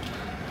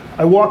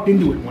 I walked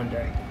into it one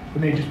day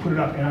when they just put it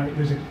up, and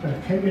there's a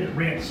 10-minute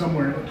rant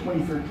somewhere in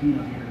 2013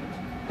 on the internet,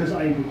 because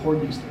I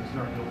record these things,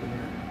 they're on the open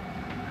internet,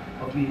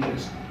 of me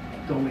just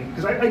going,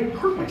 because I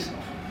hurt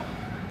myself.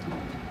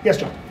 Yes,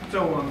 John?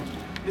 So,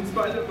 in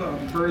spite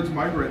of birds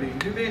migrating,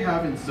 do they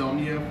have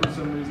insomnia for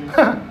some reason?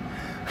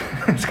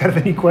 It's kind of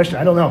a neat question.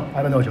 I don't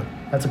know, John.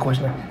 That's a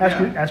question.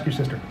 Ask your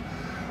sister.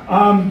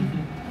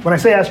 When I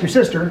say ask your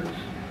sister,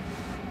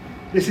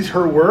 this is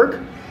her work.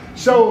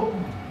 So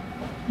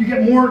you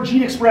get more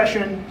gene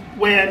expression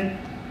when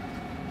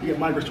you get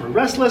migratory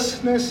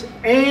restlessness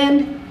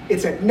and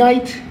it's at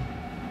night.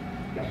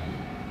 Yeah.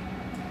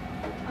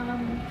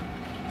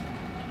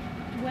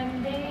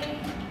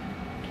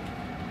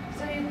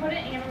 So you put an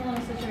animal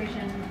in a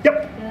situation.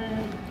 Yep.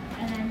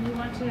 And then you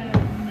want to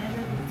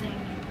measure the zinc.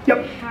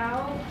 Yep.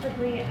 How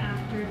quickly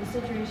after the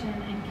situation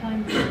and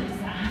killing the does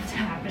that have to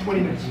happen? 20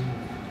 minutes.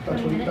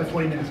 20 minutes? About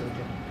 20 minutes.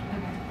 Okay.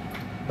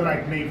 But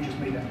I may have just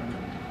made that number.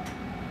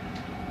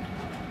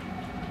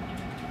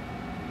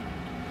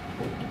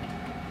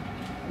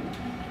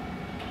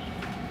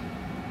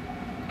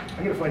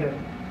 I'm going to find out.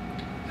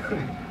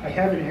 I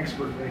have an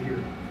expert right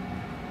here.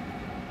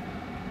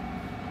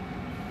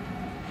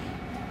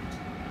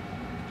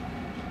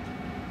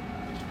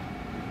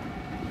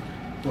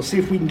 We'll see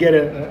if we can get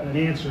an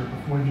answer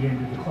before the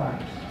end of the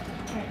class.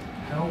 Okay.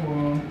 How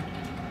long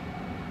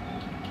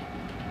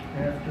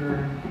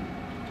after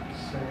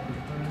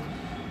sacrifice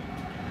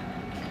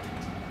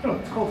No,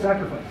 it's called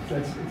sacrifice.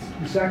 It's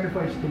you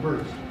sacrifice the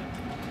birds.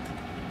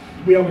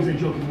 We always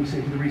jokingly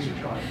say to the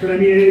research college, but I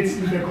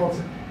mean they're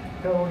called.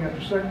 Oh, we have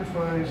to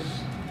sacrifice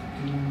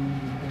to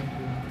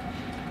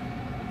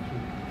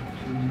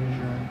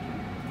measure.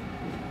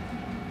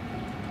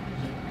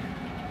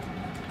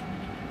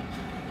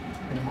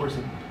 And of course,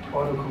 it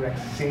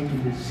autocorrects sank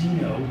into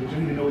Xeno, which I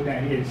don't even know what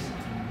that is.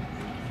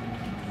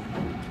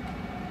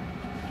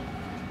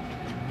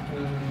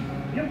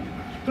 Yep.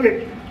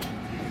 Okay.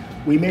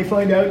 We may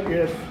find out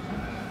if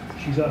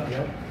she's up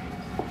yet.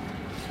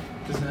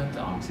 Does that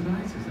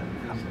oxidize? Is that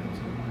also?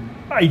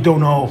 I don't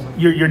know.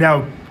 You're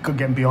now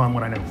getting beyond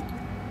what I know,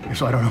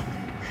 so I don't know.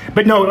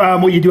 But no,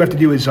 what you do have to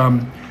do is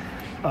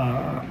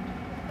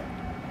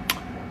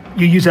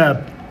you use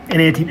an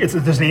anti.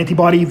 There's an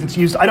antibody that's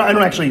used. I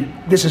don't actually.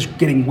 This is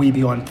getting way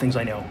beyond things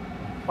I know.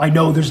 I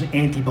know there's an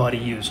antibody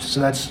used, so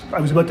that's.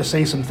 I was about to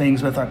say some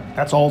things, but I thought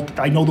that's all.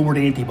 I know the word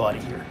antibody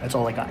here. That's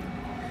all I got.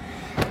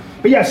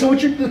 But yeah, so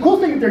the cool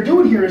thing that they're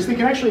doing here is they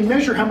can actually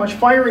measure how much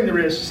firing there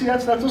is. See,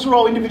 those are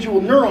all individual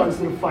neurons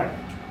that have fired.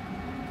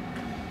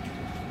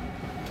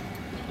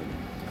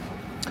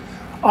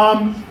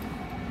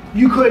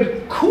 You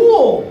could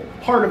cool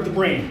part of the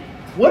brain.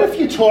 What if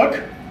you took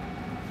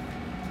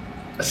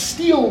a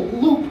steel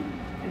loop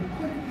and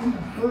put it in the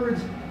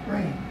bird's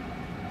brain?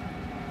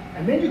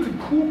 And then you could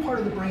cool part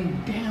of the brain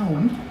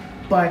down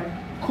by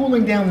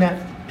cooling down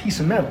that piece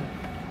of metal.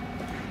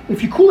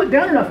 If you cool it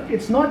down enough,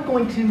 it's not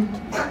going to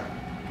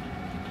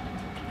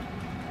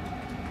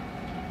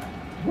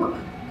work,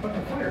 but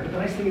the fire. But the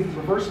nice thing is it's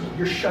reversible.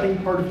 You're shutting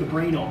part of the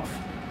brain off.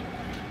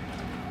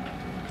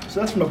 So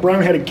that's from a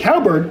brown-headed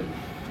cowbird.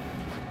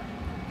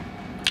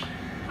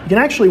 You can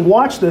actually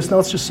watch this. Now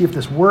let's just see if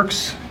this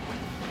works.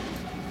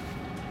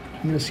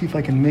 I'm going to see if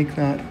I can make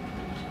that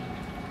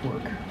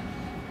work.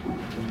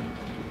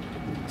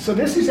 So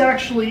this is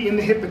actually in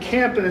the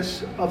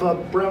hippocampus of a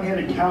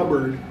brown-headed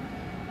cowbird.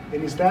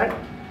 And is that?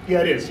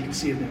 Yeah, it is. You can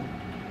see it now.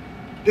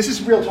 This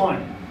is real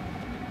time.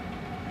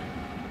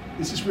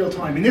 This is real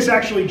time. And this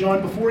actually,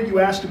 John, before you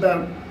asked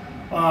about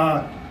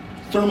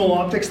thermal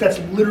optics, that's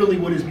literally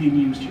what is being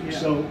used here.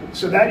 Yeah.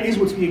 So that is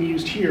what's being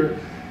used here.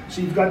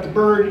 So you've got the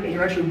bird, and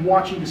you're actually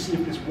watching to see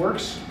if this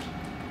works.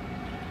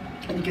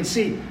 And you can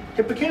see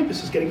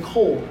hippocampus is getting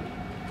cold.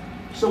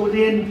 So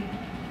within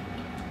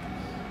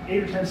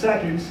 8 or 10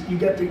 seconds, you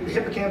get the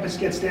hippocampus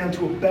gets down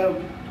to about,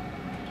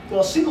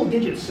 well, single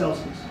digits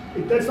Celsius.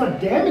 That's not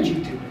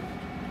damaging to it,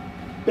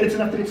 but it's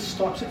enough that it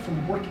stops it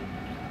from working.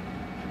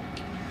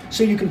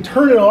 So you can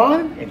turn it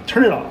on and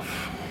turn it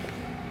off.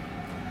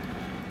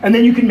 And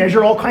then you can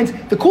measure all kinds.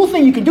 The cool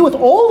thing you can do with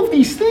all of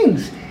these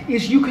things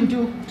is you can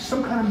do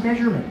some kind of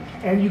measurement,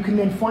 and you can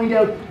then find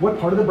out what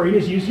part of the brain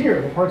is used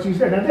here, what part's used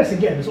there. Now this,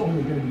 again, is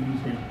only going to be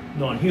used in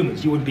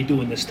non-humans. You wouldn't be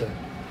doing this to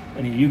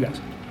any of you guys.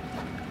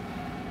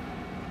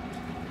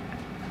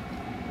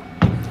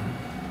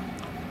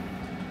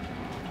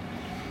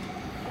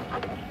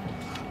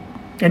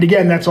 And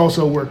again, that's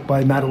also work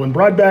by Madeline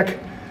Broadbeck.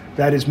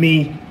 That is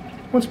me,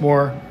 once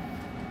more,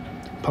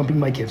 pumping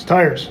my kids'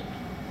 tires.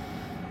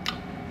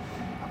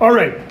 All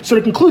right, so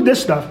to conclude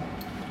this stuff,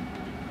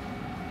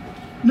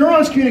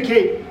 neurons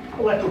communicate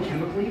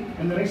electrochemically,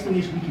 and the nice thing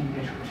is we can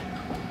measure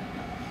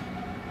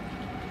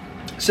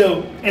it.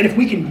 So, and if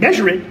we can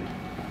measure it,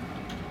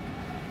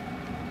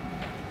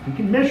 we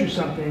can measure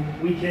something,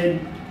 we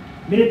can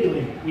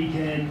manipulate it, we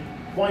can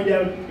find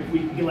out if we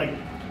can like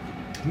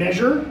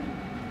measure,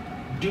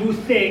 do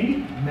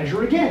thing,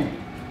 measure again.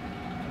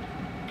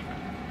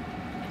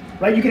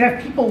 Right? You can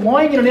have people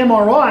lying in an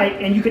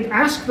MRI and you can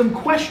ask them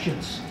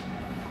questions.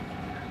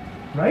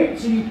 Right?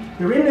 So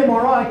they're in an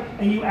MRI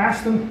and you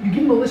ask them, you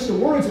give them a list of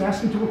words and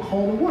ask them to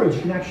recall the words.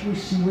 You can actually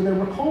see where they're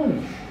recalling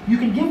it. You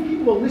can give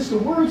people a list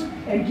of words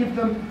and give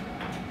them,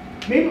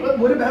 maybe,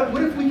 what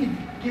if we could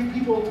give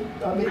people,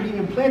 maybe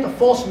implant a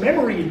false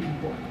memory in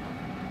people?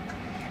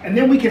 And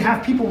then we can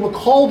have people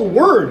recall the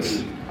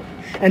words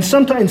and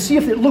sometimes see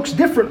if it looks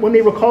different when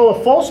they recall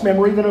a false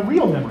memory than a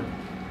real memory.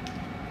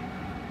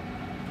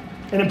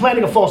 And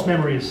implanting a false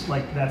memory is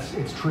like,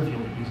 it's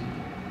trivially easy.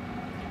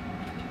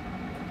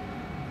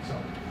 So,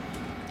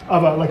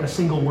 like a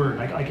single word,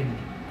 I can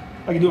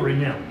do it right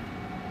now.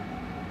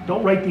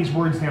 Don't write these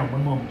words down,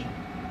 one moment.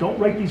 Don't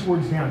write these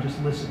words down, just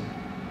listen.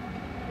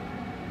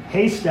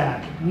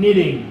 Haystack,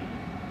 knitting,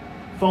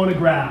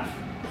 phonograph,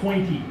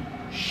 pointy,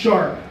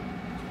 sharp.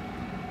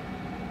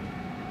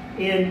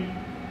 And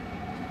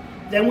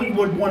then what you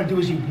would want to do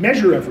is you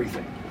measure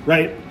everything,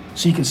 right?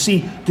 So you can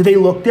see, do they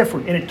look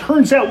different? And it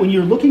turns out when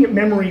you're looking at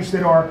memories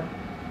that are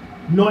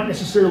not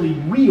necessarily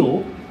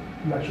real,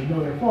 you actually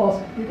know they're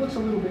false, it looks a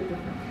little bit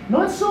different.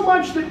 Not so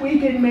much that we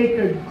can make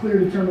clear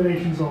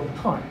determinations all the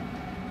time.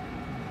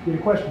 You had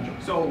a question, Joe?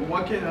 So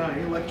what can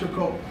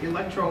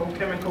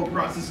electrochemical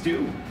process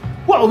do?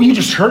 Well, you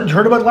just heard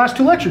about the last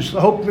two lectures. I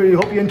hope you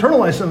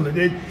internalized some of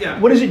it. Yeah.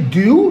 What does it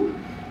do?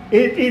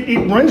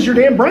 It runs your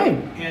damn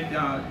brain. And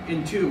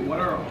in two, what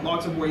are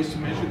lots of ways to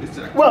measure this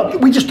activity? Well,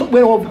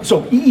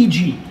 so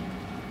EEG,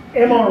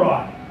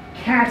 MRI,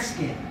 CAT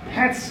scan,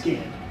 PET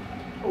scan,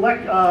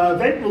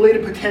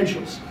 event-related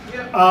potentials.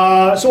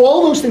 Yeah. So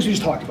all those things we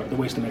just talked about, the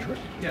ways to measure it.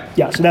 Yeah.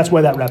 Yeah, so that's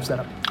why that wraps that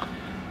up.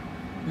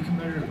 We can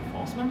measure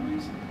false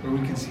memories? Or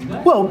we can see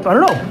that? Well, I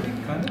don't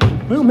know. Kind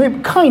of? Well,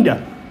 maybe,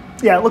 kinda.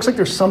 Yeah, it looks like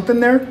there's something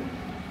there.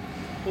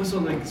 Also,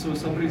 so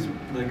somebody's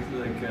like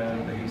the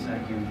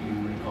haystack you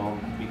recall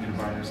being in a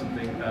barn or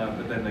something,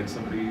 but then like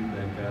somebody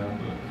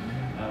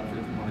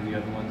for one of the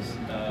other ones.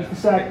 Just a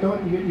sec,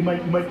 you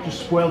might just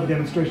spoil the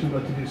demonstration I'm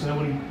about to do, so I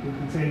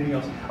wouldn't say anything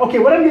else. Okay,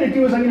 what I'm going to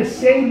do is I'm going to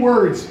say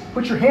words.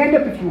 Put your hand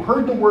up if you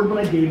heard the word when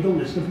I gave the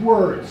list of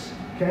words.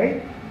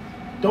 Okay?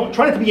 Don't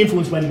try not to be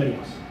influenced by anybody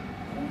else.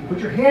 Put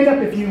your hand up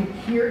if you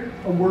hear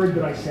a word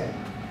that I said.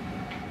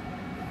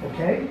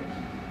 Okay?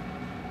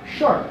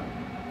 Sharp.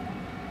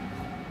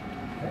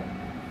 Okay.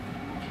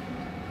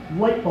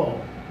 Light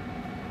bulb.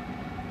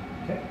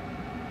 Okay.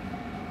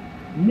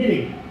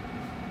 Knitting.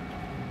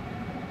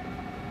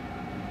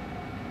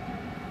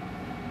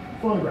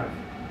 Phonograph.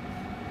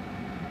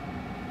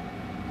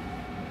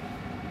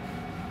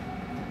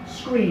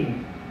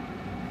 Screen.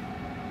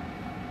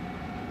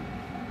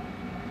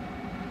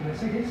 Did I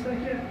say haystack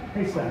yet?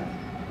 Haystack.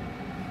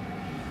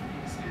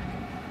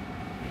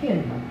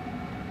 Pin.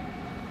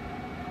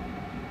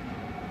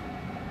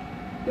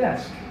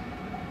 Desk.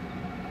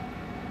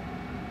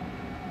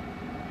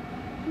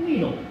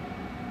 Needle.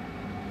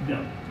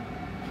 No.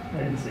 I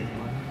didn't say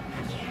needle.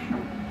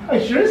 I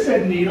should have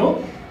said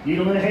needle.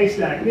 Needle in a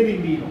haystack,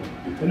 knitting needle.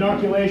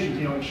 Inoculations,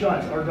 in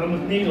shots are done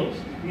with needles.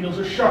 Needles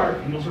are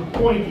sharp, needles are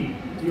pointy.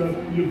 You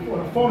on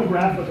a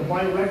phonograph, like a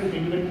vinyl record,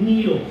 you have a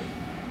needle.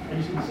 I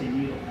just didn't say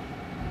needle.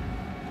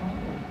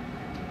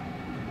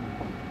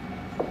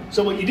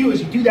 So what you do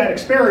is you do that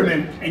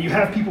experiment and you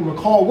have people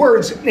recall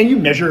words and you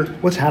measure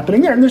what's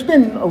happening there. And there's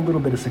been a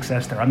little bit of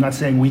success there. I'm not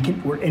saying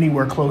we're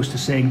anywhere close to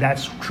saying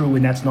that's true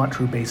and that's not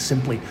true based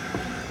simply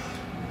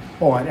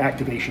on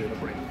activation of the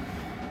brain.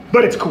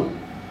 But it's cool.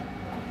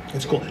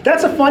 It's cool.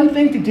 That's a fun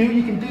thing to do.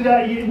 You can do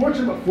that. It works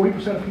for about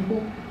 40% of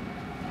people.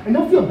 And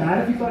don't feel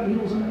bad if you thought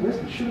needle was on that list.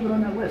 It should have been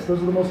on that list.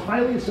 Those are the most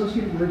highly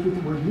associated words with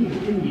the word needle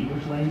in the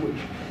English language.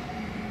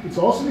 It's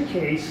also the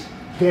case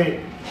that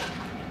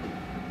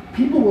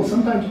people will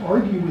sometimes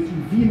argue with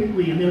you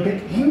vehemently and they'll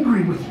get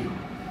angry with you.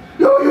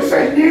 No, you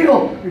said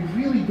needle! I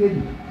really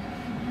didn't.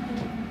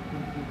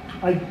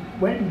 I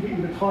went and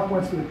gave a talk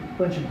once with a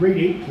bunch of grade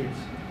 8 kids.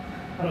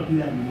 I don't do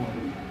that anymore.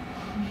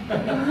 I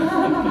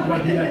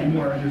don't do that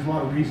anymore, and there's a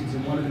lot of reasons,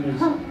 and one of them is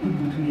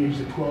people between the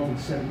ages of 12 and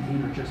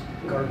 17 are just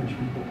garbage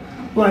people.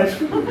 But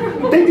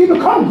they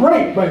become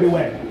great, by the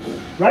way,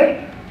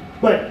 right?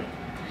 But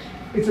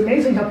it's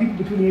amazing how people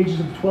between the ages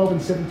of 12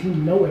 and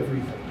 17 know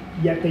everything,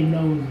 yet they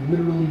know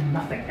literally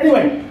nothing.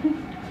 Anyway,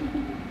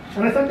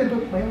 and I thought that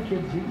about my own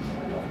kids too.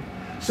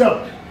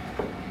 So,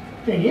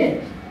 thing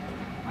is,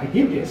 I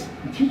did this,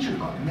 the teacher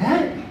got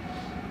mad at me.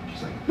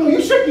 She's like, no,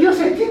 you said needle.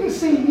 I didn't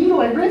say needle,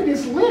 I read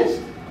this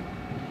list.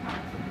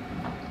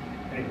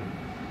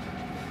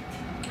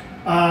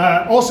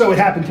 Also, it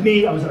happened to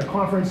me. I was at a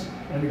conference,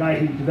 and the guy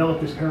who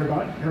developed this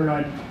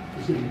paradigm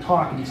was giving a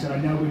talk, and he said,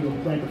 I'm now going to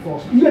implant a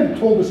false memory. He hadn't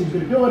told us he was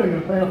going to do it. I'm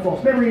going to plant a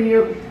false memory in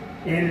you.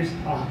 And there's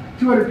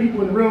 200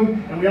 people in the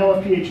room, and we all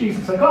have PhDs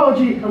in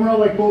psychology, and we're all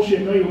like,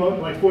 bullshit, no you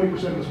won't. Like 40%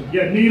 of us would,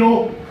 yeah,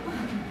 needle.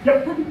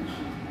 Yep. Were you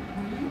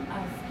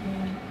asking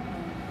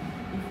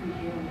if we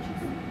hear what you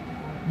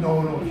said? No,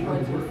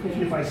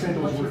 if I said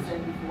those What words. you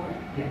said before?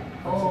 Yeah.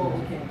 Oh,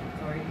 okay,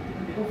 sorry.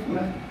 Hopefully,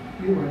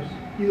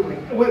 either way.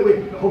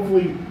 Wait,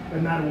 hopefully,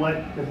 doesn't matter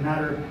what, doesn't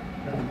matter.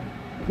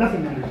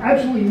 Nothing matters.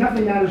 Absolutely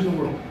nothing matters in the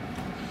world.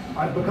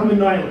 I've become a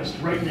nihilist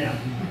right now.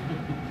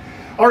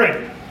 All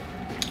right.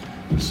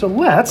 So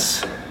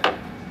let's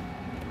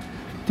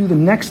do the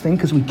next thing,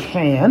 because we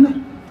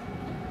can.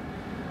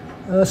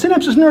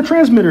 Synapses,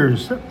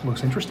 neurotransmitters. That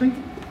looks interesting.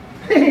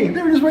 Hey,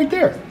 there it is right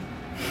there.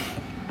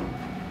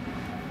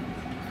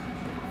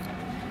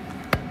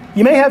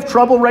 You may have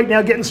trouble right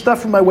now getting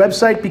stuff from my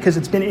website because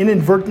it's been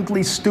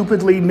inadvertently,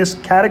 stupidly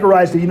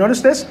miscategorized. Have you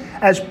noticed this?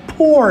 As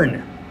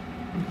porn.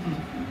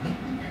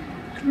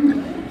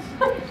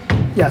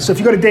 Yeah, so if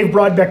you go to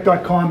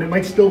davebroadbeck.com, it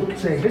might still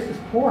say, this is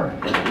porn.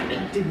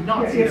 Did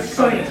not see It's that.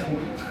 science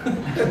porn.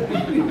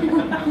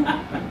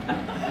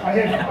 I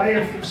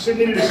have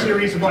submitted a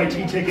series of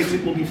IT tickets.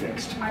 It will be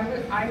fixed. I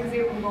was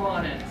able to go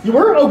on it. You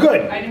were? Oh,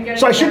 good. I didn't get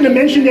So I it. shouldn't have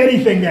mentioned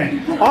anything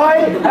then. I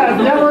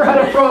have never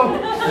had a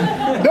problem.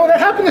 No, that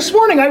happened this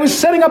morning. I was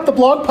setting up the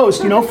blog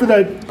post, for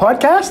the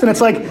podcast, and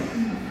it's like,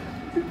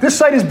 this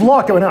site is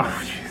blocked. I went,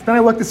 oh. Then I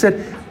looked and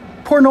said,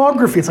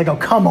 pornography. It's like, oh,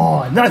 come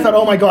on. Then I thought,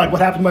 oh my God,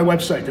 what happened to my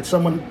website? Did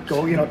someone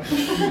go,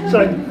 So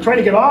I'm trying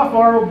to get off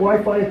our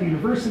Wi-Fi at the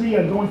university.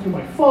 I'm going through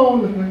my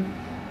phone. And I'm like,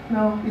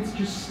 no, it's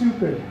just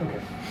stupid. Okay.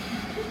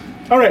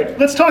 All right,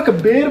 let's talk a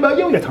bit about,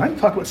 we got time.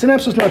 Talk about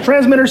synapses,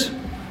 neurotransmitters.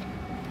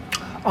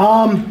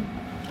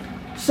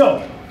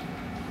 So,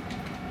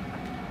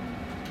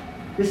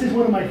 this is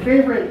one of my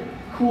favorite,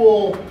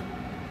 cool,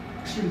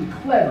 extremely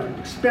clever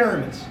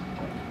experiments.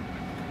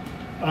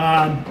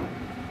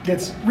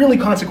 That's really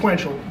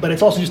consequential, but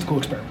it's also just a cool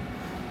experiment.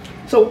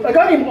 So, a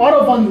guy named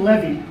Otto von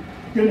Levi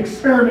did an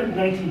experiment in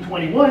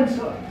 1921,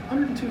 so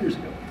 102 years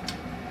ago.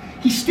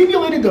 He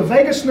stimulated the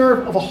vagus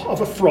nerve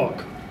of a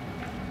frog.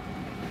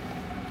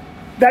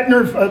 That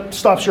nerve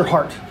stops your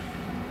heart.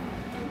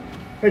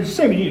 It's the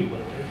same in you, by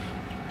the way.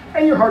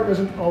 And your heart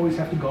doesn't always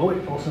have to go.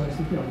 It also has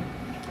to,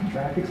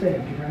 contract,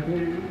 expand,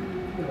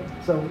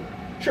 contract, So,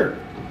 sure.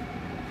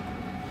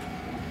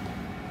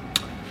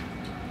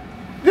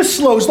 This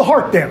slows the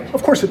heart down.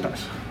 Of course it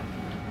does.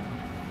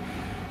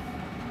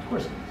 Of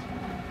course it does.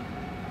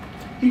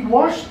 He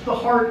washed the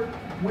heart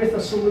with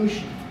a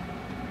solution.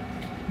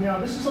 Now,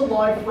 this is a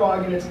live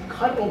frog, and it's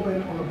cut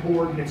open on a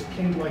board, and it's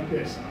pinned like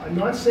this. I'm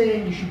not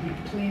saying you should be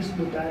pleased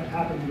that that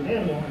happened to an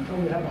animal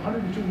until it happened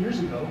 102 years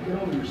ago. Get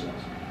over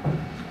yourselves.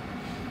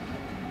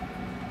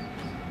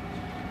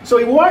 So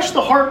he washed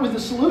the heart with a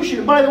solution.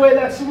 And by the way,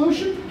 that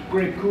solution,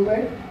 grape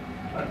Kool-Aid.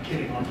 I'm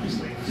kidding,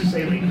 obviously. This is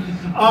saline.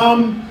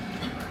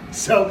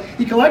 So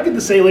he collected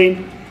the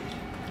saline,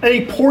 and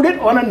he poured it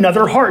on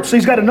another heart. So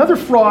he's got another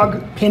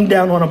frog pinned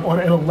down on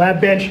a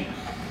lab bench,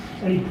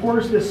 and he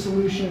pours this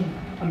solution.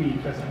 He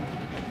doesn't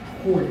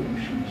pour it,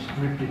 he's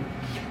dripped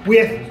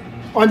it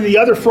onto the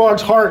other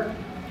frog's heart,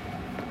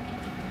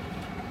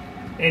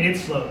 and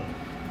it's slow.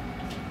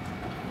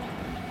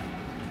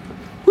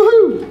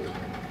 Woohoo!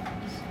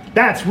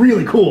 That's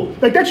really cool.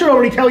 Like, that should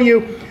already tell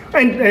you,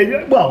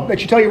 that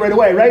should tell you right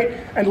away, right?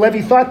 And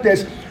Levy thought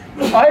this: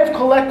 I have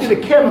collected a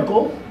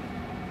chemical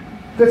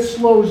that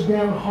slows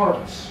down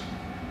hearts.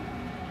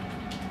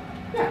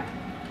 Yeah,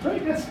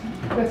 right. That's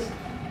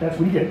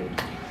what he did.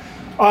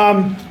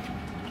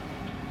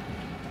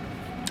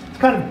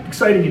 Kind of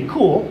exciting and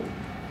cool.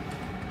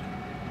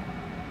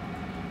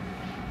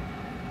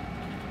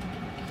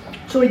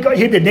 So he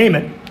had to name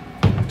it.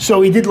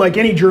 So he did like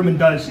any German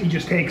does. He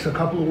just takes a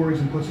couple of words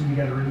and puts them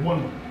together in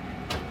one word.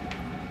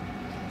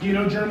 Do you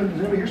know German? Does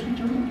anybody here speak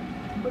German?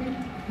 Anybody?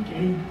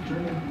 Any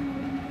German?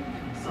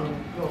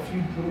 A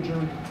few little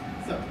German.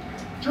 So,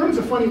 German's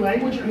a funny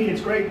language.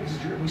 It's great.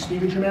 We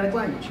speak a Germanic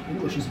language.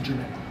 English is a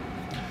Germanic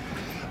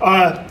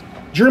language.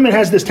 German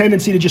has this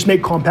tendency to just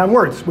make compound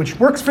words, which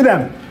works for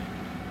them.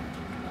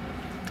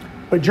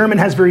 But German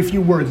has very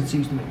few words, it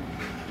seems to me.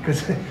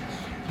 Because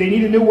they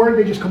need a new word,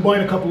 they just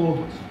combine a couple old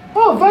ones.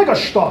 Oh,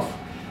 Wegerstoff.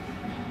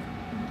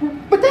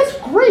 But that's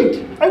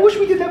great. I wish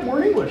we did that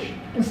more in English.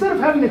 Instead of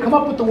having to come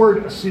up with the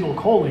word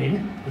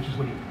acetylcholine, which is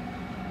what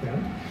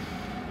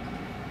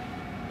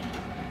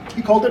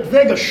he called it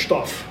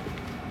Wegerstoff.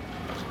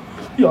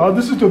 Yeah,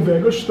 this is the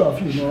Wegerstoff,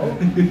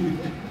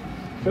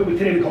 But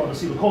today we call it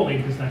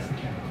acetylcholine because that's the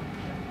chemical.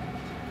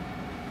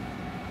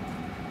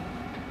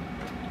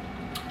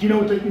 Do you know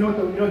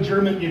what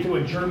German? You think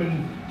what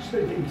German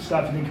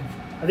stuff?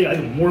 I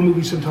think war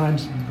movies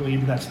sometimes. I'm really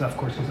into that stuff, of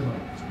course, because I'm a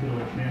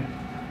middle-aged man.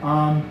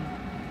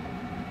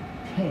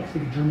 Tanks.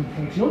 Think of German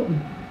tanks. You know what the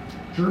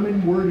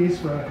German word is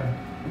for like a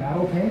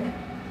battle tank?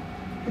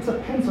 It's a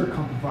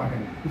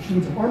Panzerkampfwagen, which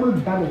means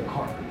armored battle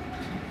car.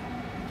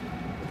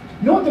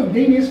 You know what the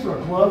name is for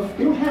a glove?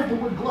 They don't have the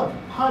word glove.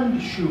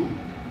 Handschuh.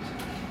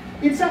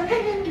 It's a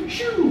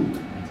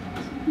handschuh.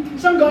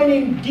 Some guy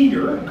named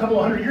Dieter, a couple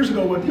of hundred years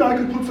ago, went, I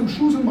could put some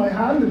shoes in my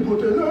hand and call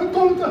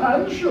it a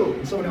handschuh.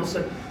 And someone else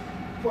said,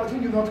 why do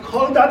you not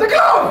call that a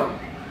glove?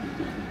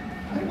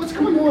 What's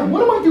going on?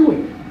 What am I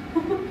doing?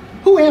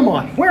 Who am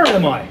I? Where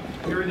am I?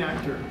 You're an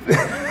actor.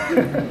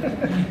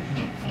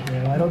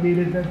 I don't need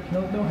it.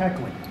 No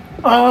heckling.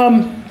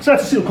 So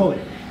that's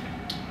acetylcholine.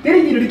 Then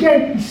he did it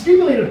again. He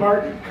stimulated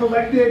heart,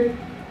 collected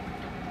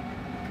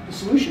the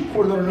solution,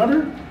 poured it on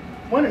another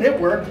one, and it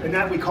worked. And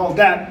that we called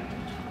that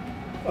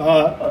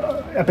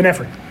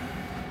epinephrine.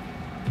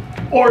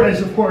 Or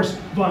as, of course,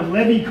 von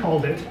Levy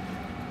called it,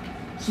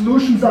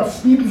 Solutions that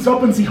speeds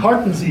up and sie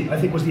harten sie, I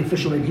think was the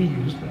official name he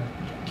used, but a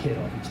kid,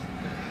 obviously.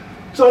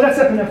 So that's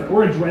epinephrine,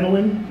 or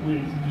adrenaline. We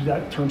use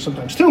that term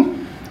sometimes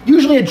too.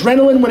 Usually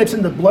adrenaline when it's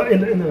in the blood,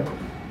 in the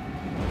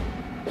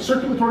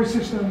circulatory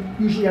system,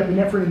 usually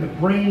epinephrine in the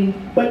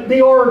brain, but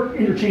they are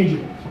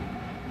interchangeable.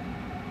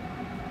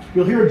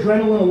 You'll hear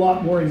adrenaline a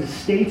lot more in the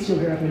States, you'll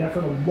hear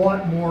epinephrine a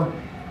lot more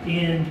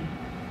in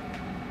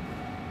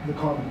the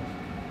Commonwealth.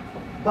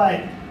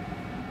 But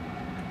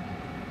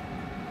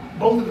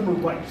both of them are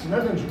right, so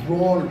nothing's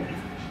wrong with it.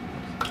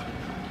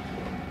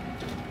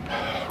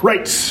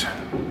 Right.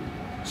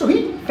 So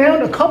he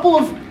found a couple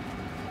of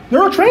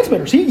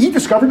neurotransmitters. He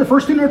discovered the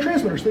first two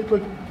neurotransmitters.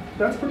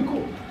 That's pretty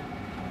cool.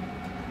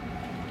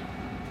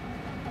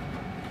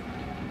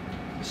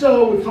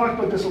 So we've talked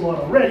about this a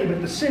lot already,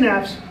 but the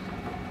synapse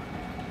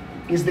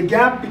is the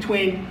gap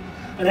between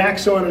an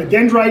axon and a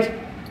dendrite.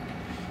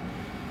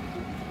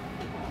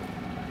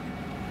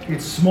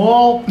 It's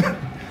small.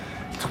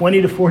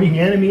 20 to 40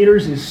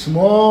 nanometers is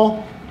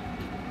small.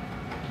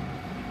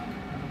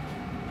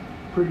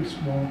 Pretty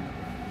small.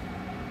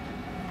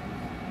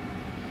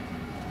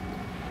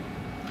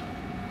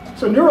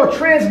 So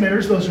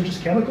neurotransmitters, those are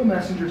just chemical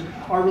messengers,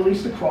 are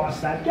released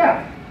across that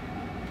gap.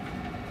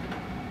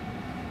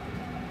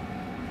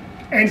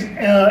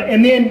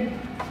 And then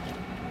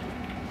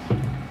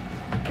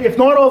if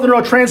not all the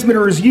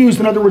neurotransmitter is used,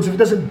 in other words, if it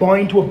doesn't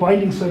bind to a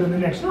binding site on the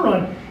next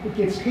neuron, it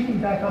gets taken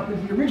back up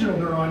into the original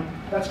neuron.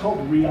 That's called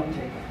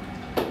reuptake.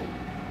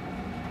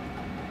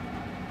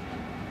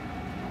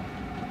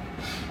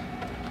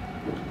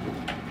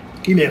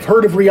 You may have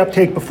heard of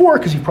reuptake before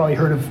because you've probably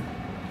heard of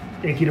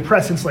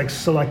antidepressants like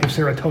selective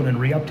serotonin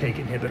reuptake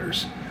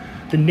inhibitors.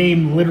 The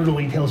name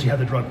literally tells you how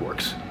the drug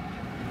works.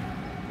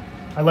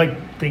 I like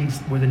things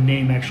where the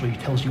name actually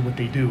tells you what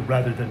they do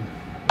rather than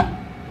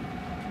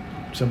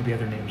some of the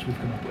other names we've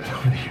come up with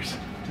over the years.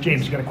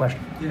 James, you got a question?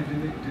 Yeah,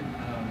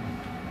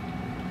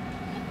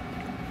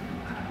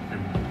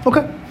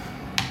 Okay.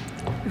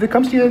 If it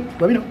comes to you,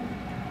 let me know.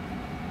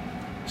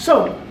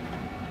 So,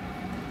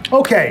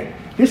 okay,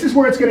 this is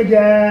where it's going to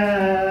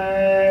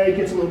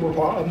gets a little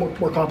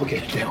more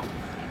complicated now.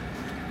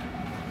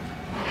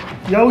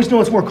 You always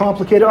know it's more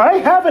complicated. I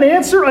have an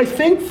answer, I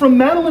think, from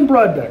Madeline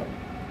Broadbeck.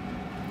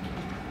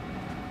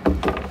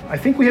 I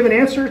think we have an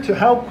answer to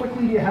how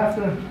quickly do you have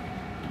to...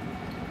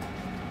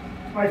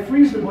 I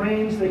freeze the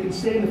brains, they can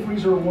stay in the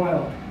freezer a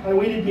while. I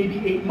waited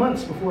maybe 8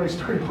 months before I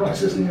started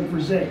processing them for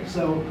zinc,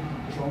 so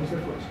as long as they're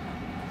frozen.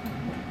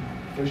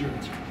 There's your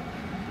answer.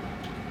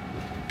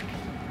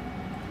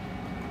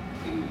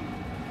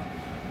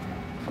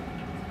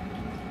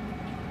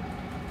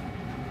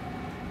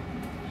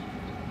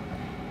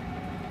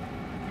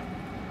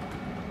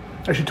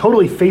 I should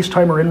totally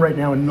FaceTime her in right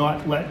now and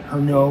not let her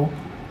know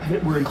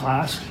that we're in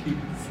class.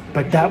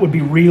 But that would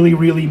be really,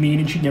 really mean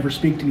and she'd never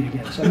speak to me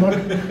again. So I'm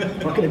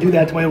not going to do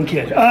that to my own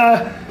kid.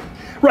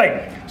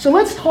 Right, so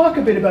let's talk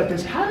a bit about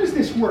this. How does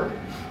this work?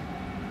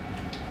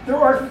 There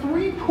are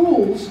 3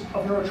 pools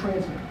of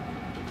neurotransmitter.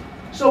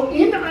 So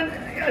in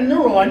a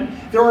neuron,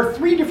 there are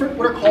 3 different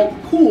what are called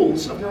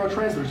pools of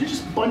neurotransmitters.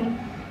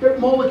 They're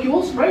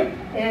molecules, right?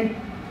 And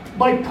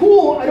by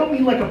pool, I don't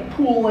mean like a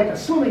pool, like a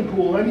swimming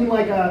pool. I mean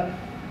like a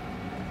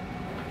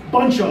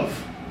bunch of,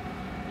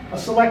 a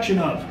selection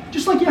of.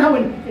 Just like you know how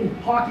in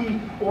hockey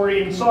or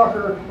in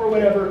soccer or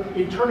whatever,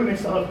 in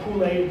tournaments they'll have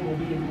pool A, pool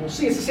B, and pool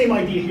C. It's the same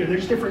idea here.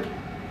 There's different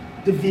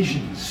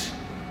divisions.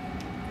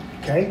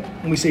 Okay?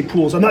 When we say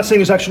pools, I'm not saying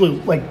there's actually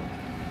like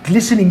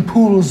glistening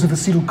pools of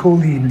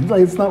acetylcholine.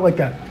 It's not like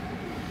that.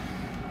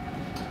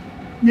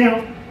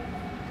 Now,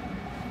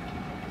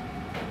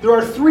 there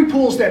are 3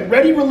 pools then,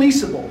 ready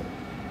releasable.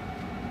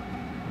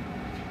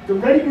 The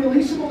ready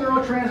releasable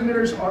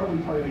neurotransmitters are, we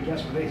probably would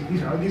guess what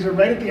these are. These are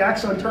right at the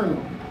axon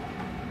terminal.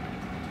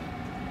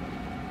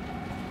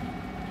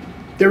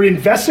 They're in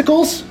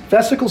vesicles.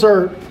 Vesicles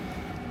are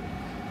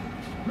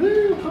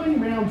little tiny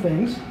round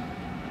things,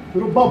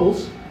 little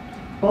bubbles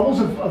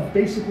of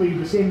basically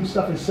the same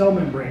stuff as cell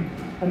membrane,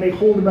 and they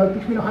hold about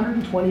between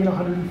 120 and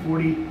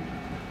 140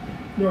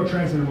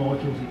 neurotransmitter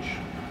molecules each.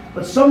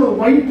 But some are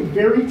right at the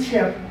very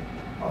tip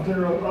of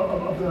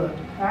the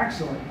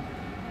axon,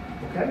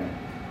 okay?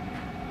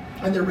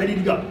 And they're ready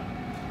to go.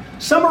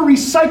 Some are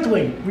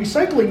recycling.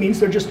 Recycling means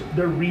they're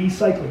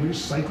recycling. They're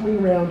just cycling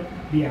around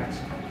the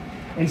axon.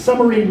 And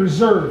some are in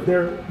reserve.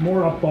 They're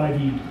more up by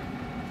the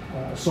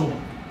soma,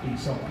 the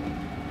cell line.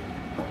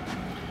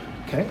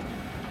 Okay.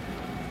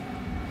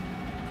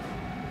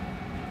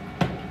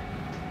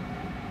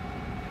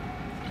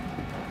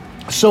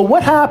 So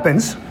what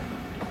happens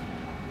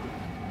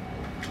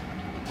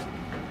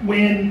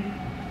when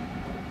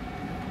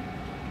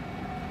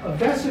a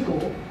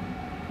vesicle,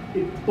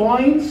 it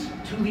binds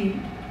to the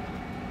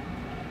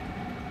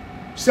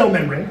cell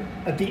membrane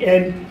at the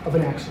end of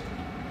an axon.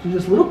 So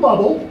this little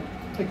bubble,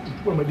 like,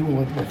 what am I doing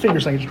with my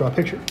fingers? I can just draw a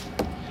picture.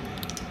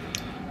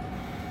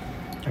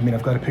 I mean,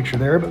 I've got a picture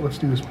there, but let's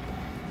do this one.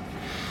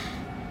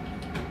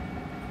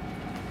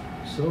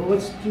 So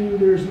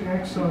there's an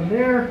axon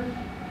there.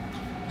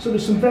 So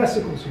there's some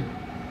vesicles here.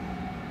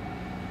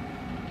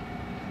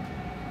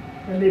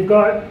 And they've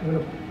got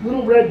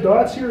little red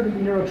dots here to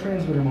be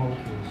neurotransmitter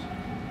molecules.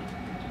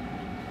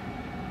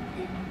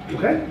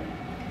 Okay?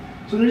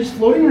 So they're just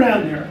floating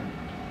around there.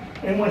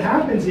 And what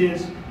happens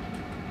is,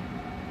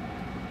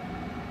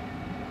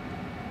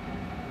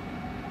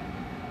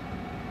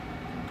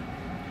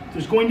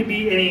 there's going to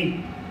be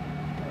a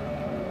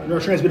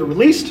neurotransmitter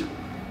released.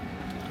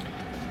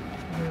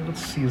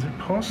 Let's see, is it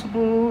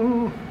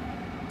possible?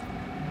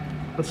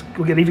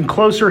 We'll get even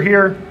closer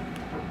here.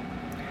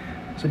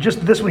 So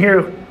just this one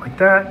here, like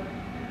that.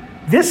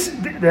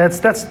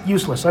 That's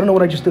useless. I don't know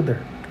what I just did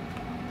there.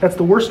 That's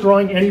the worst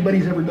drawing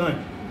anybody's ever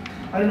done.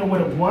 I don't know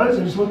what it was.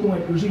 I just looked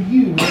like there's a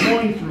U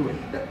going through it.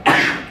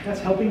 That's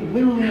helping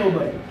literally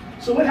nobody.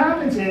 So what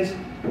happens is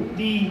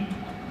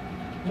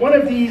one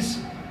of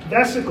these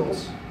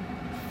vesicles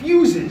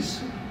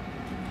fuses.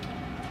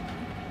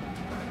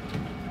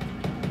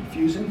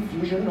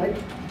 Fusion, right?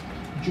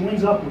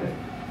 Joins up with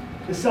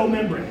the cell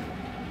membrane.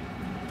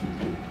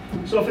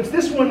 So if it's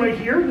this one right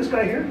here, this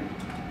guy here,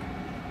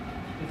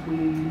 if we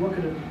look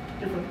at a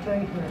different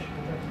thing,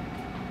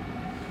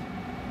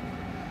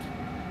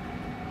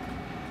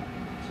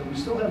 so we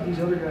still have these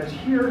other guys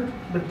here,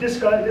 but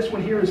this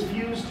one here is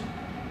fused.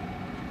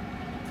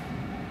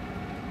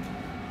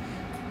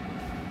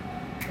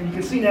 And you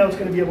can see now it's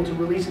going to be able to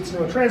release its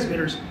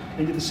neurotransmitters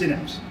into the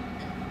synapse.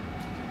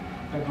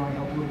 That drawing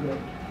helped a little bit.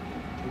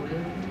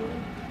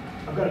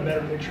 I've got a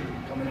better picture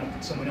coming up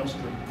that someone else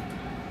drew.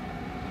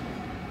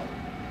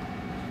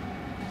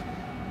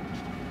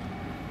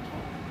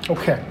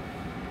 Okay.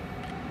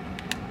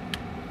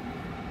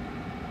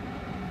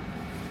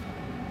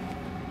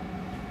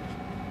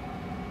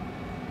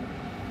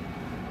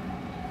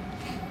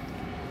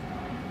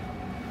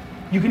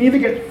 You can either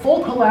get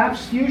full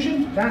collapse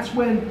fusion, that's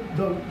when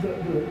the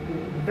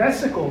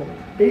vesicle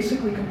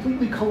basically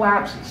completely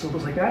collapses. So it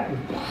goes like that,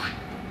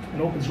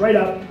 and opens right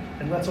up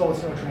and lets all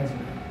its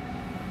neurotransmitter.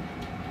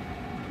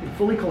 It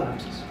fully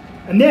collapses.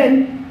 And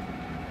then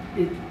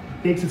it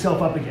bakes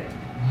itself up again.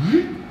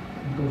 And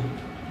goes.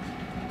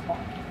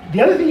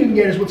 The other thing you can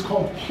get is what's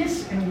called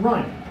kiss and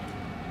run.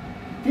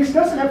 This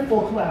doesn't have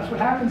full collapse.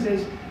 What happens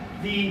is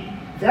the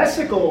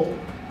vesicle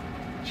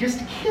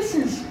just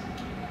kisses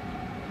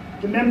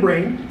the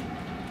membrane,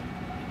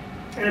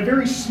 and a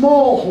very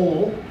small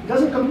hole, it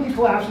doesn't completely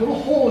collapse, a little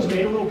hole is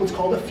made, a little what's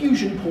called a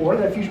fusion pore,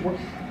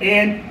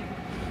 and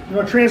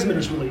neurotransmitter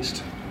is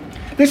released.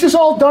 This is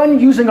all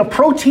done using a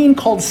protein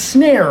called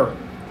SNARE.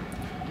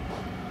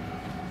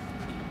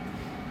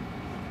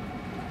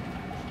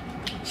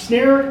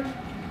 SNARE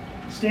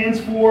stands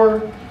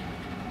for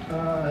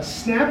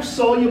Synapse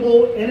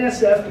Soluble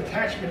NSF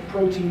Attachment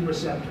Protein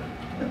Receptor.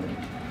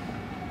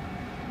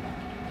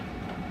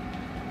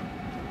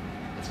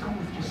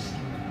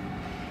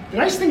 The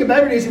nice thing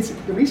about it is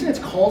the reason it's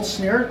called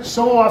SNARE,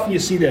 so often you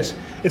see this.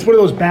 It's one of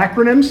those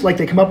backronyms, like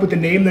they come up with the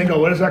name, then go,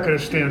 what is that going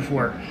to stand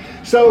for?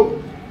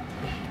 So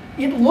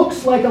it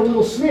looks like a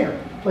little snare,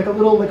 like a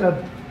lasso.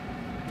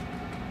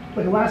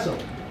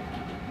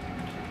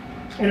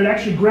 And it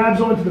actually grabs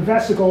onto the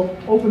vesicle,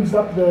 opens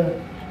up the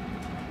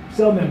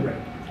cell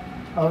membrane.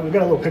 We've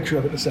got a little picture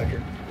of it in a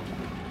second.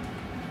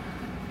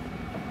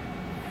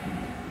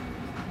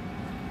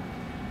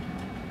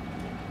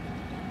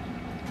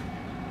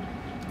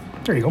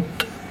 There you go.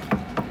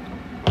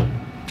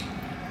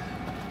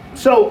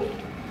 So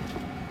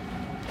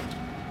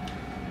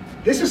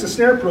this is the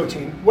SNARE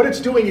protein. What it's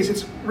doing is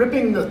it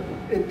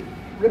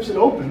rips it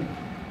open,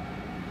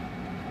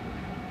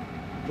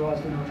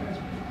 draws the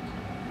neurotransmitter.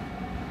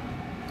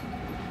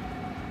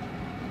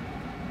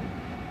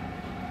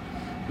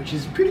 Which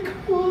is pretty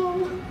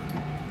cool.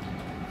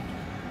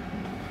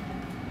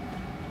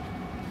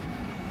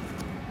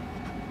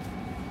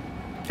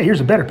 Hey,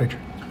 here's a better picture.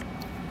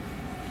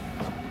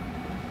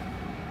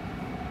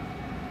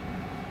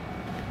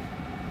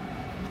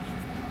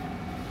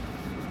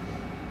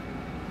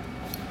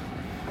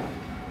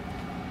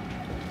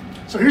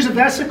 So here's a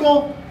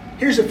vesicle,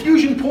 here's a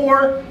fusion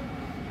pore.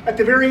 At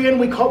the very end,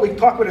 we talk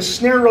about a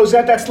snare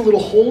rosette. That's the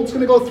little hole it's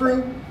going to go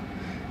through.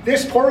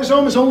 This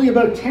porosome is only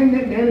about 10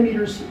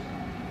 nanometers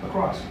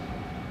across.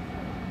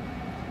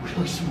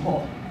 Really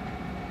small.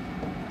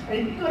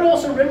 And you got to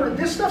also remember,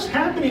 this stuff's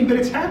happening, but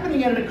it's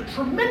happening at a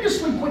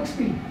tremendously quick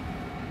speed.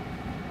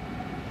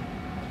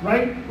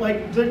 Right?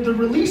 Like the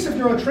release of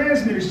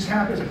neurotransmitters is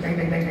happening, it's like bang,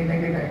 bang, bang, bang,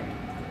 bang, bang,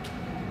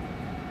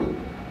 bang.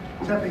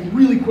 It's happening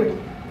really quickly.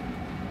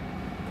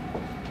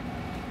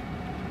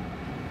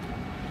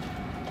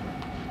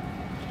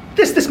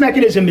 This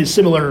mechanism is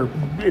similar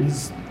in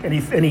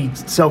any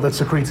cell that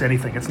secretes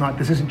anything.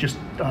 This isn't just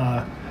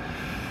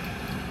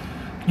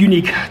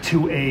unique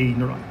to a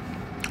neuron,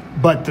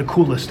 but the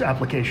coolest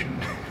application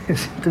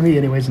is, to me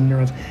anyways, in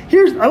neurons.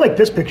 I like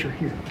this picture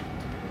here.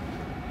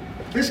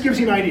 This gives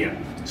you an idea.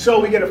 So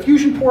we get a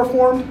fusion pore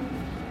formed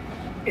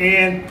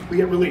and we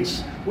get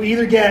release. We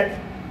either get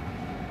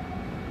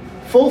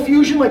full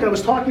fusion like I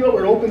was talking about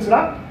where it opens it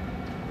up,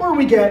 or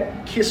we get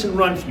kiss and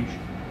run fusion.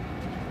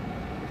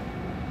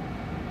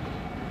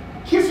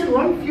 Kiss and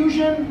run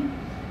fusion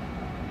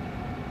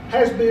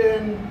has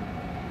been,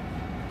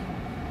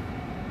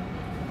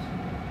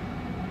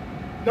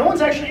 no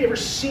one's actually ever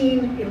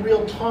seen in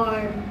real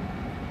time,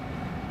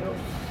 I don't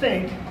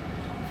think,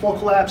 full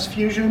collapse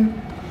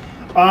fusion.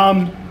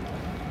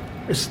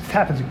 This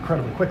happens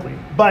incredibly quickly,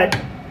 but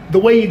the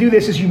way you do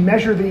this is you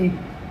measure the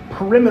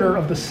perimeter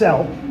of the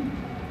cell,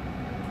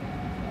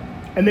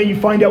 and then you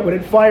find out when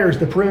it fires,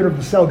 the perimeter of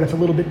the cell gets a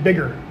little bit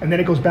bigger, and then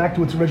it goes back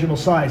to its original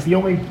size.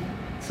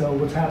 So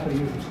what's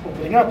happening is it's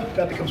opening up,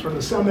 that becomes part of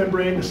the cell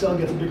membrane, the cell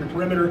gets a bigger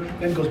perimeter,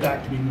 then goes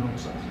back to being normal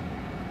size.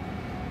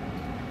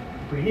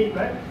 Pretty neat,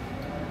 right?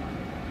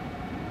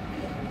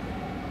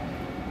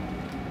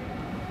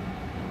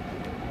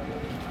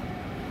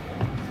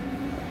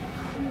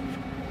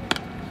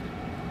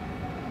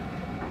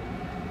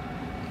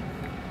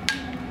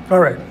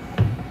 All right.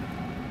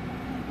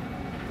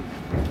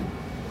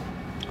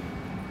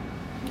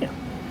 Yeah.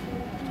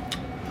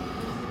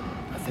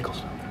 I think I'll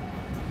stop there.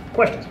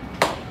 Questions?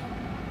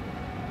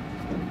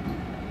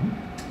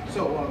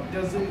 So,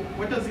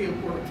 what does the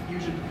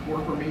fusion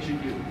pore formation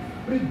do?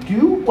 What did it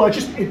do? Well,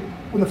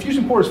 when the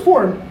fusion pore is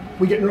formed,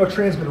 we get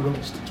neurotransmitter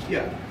released.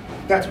 Yeah.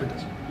 That's what it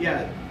does.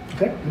 Yeah.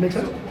 Okay, that makes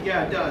sense?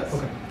 Yeah, it does.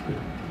 Okay, good.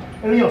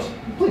 Anything else?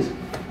 Please.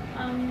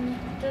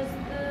 Does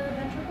the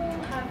ventricle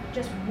have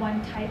just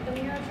one type of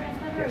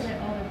neurotransmitter, or is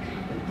it other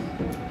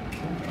people?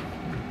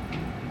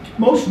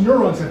 Most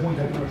neurons have one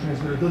type of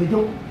neurotransmitter, though they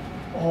don't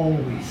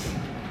always.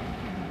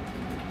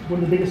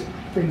 One of the biggest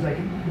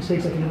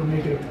mistakes I can ever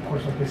make at a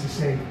course like this is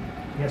say,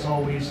 yes,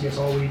 always,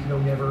 no,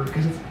 never,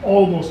 because it's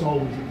almost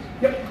always yes.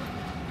 Yep.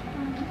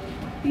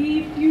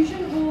 The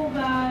fusion hole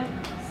that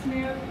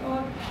snare,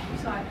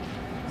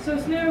 so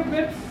snare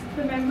rips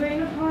the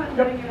membrane apart,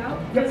 letting it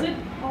out. Yep. Does it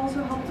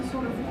also help to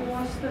sort of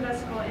force the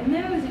vesicle in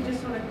there, or is it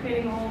just sort of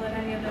creating a hole that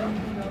any of them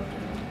can go through?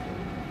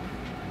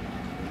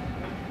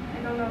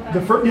 I don't know if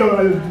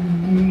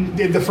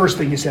that's... The first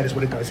thing you said is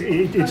what it does.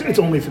 It's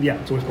only for,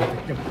 it's always for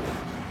yep.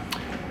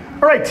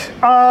 All right, if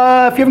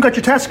you haven't got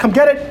your test, come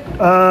get it.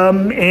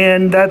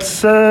 And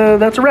that's a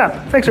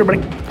wrap. Thanks, everybody.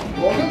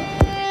 Welcome.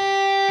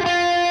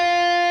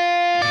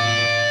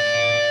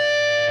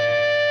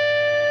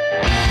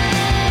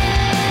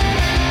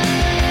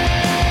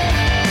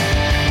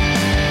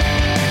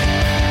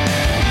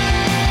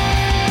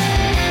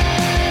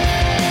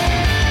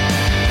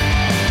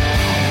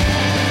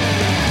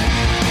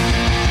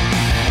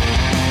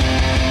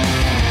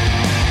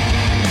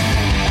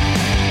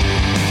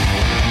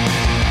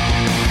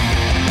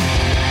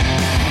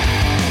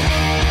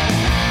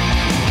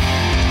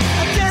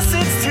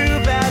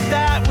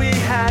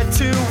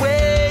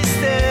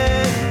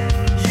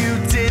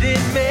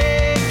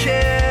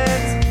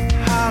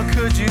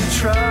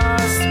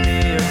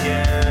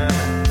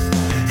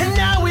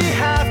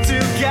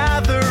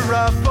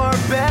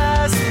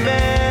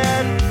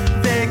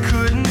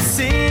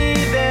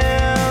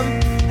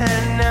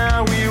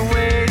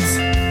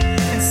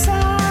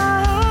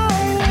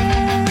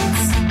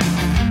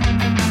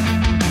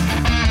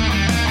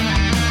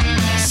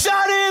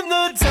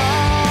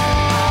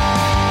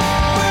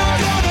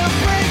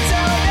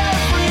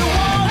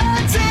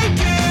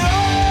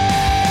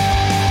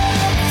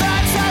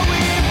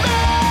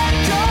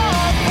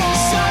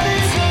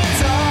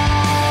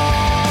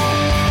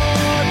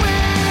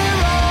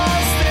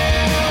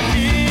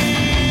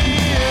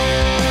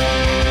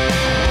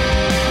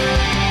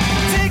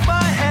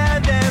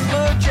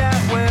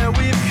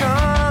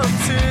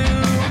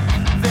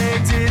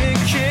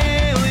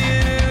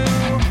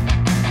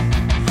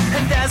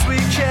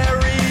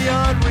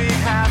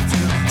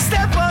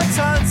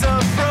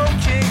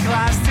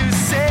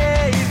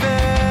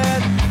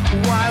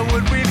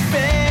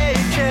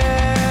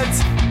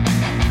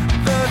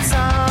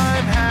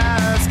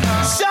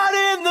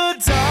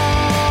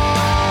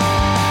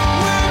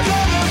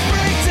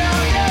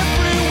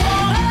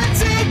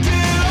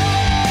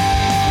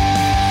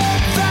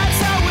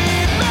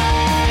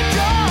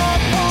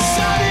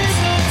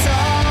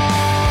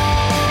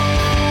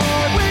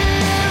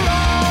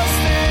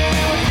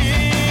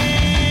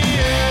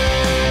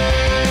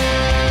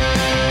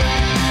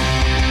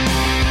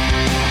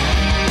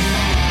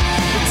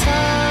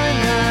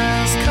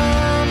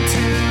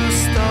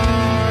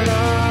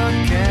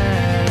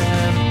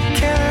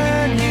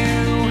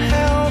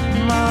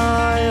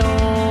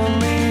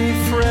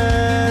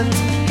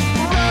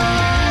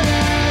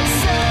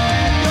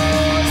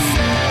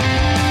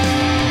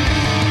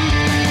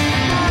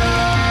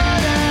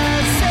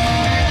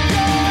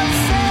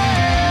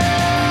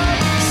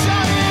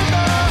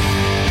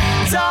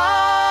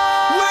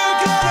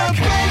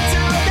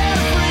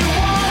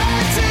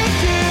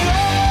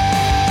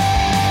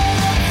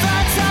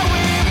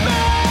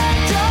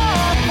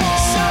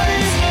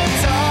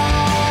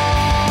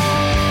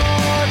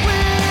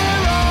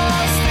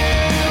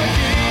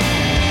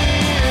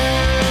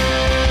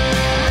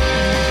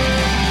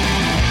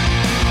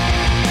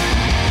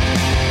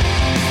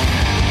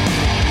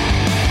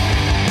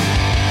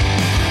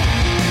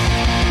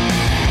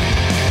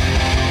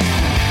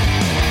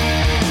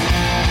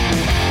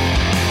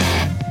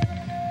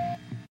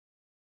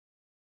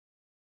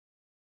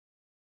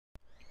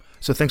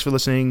 So thanks for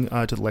listening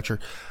to the lecture.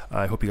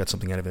 I hope you got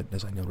something out of it,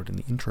 as I noted in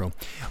the intro.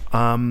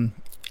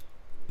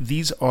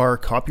 These are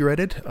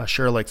copyrighted,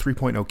 Share Alike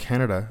 3.0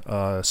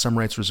 Canada, some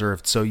rights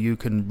reserved, so you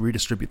can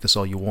redistribute this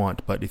all you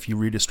want, but if you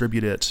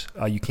redistribute it,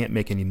 you can't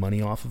make any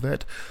money off of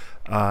it.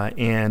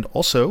 And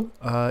also,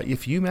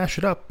 if you mash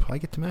it up, I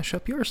get to mash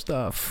up your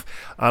stuff.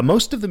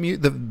 Most of the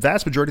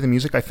vast majority of the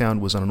music I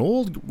found was on an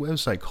old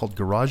website called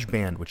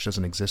GarageBand, which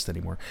doesn't exist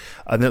anymore.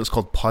 And that was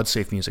called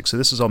PodSafe Music. So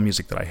this is all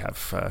music that I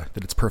have,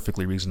 that it's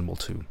perfectly reasonable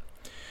to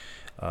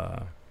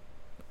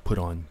put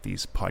on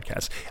these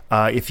podcasts.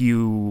 If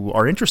you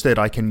are interested,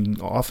 I can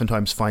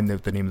oftentimes find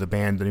the name of the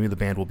band. The name of the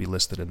band will be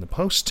listed in the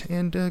post,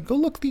 and go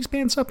look these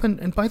bands up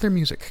and buy their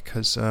music,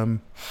 because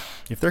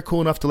if they're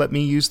cool enough to let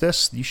me use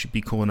this, you should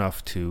be cool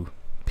enough to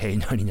pay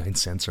 99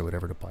 cents or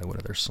whatever to buy one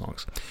of their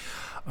songs.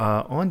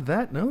 On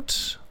that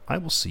note, I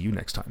will see you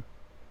next time.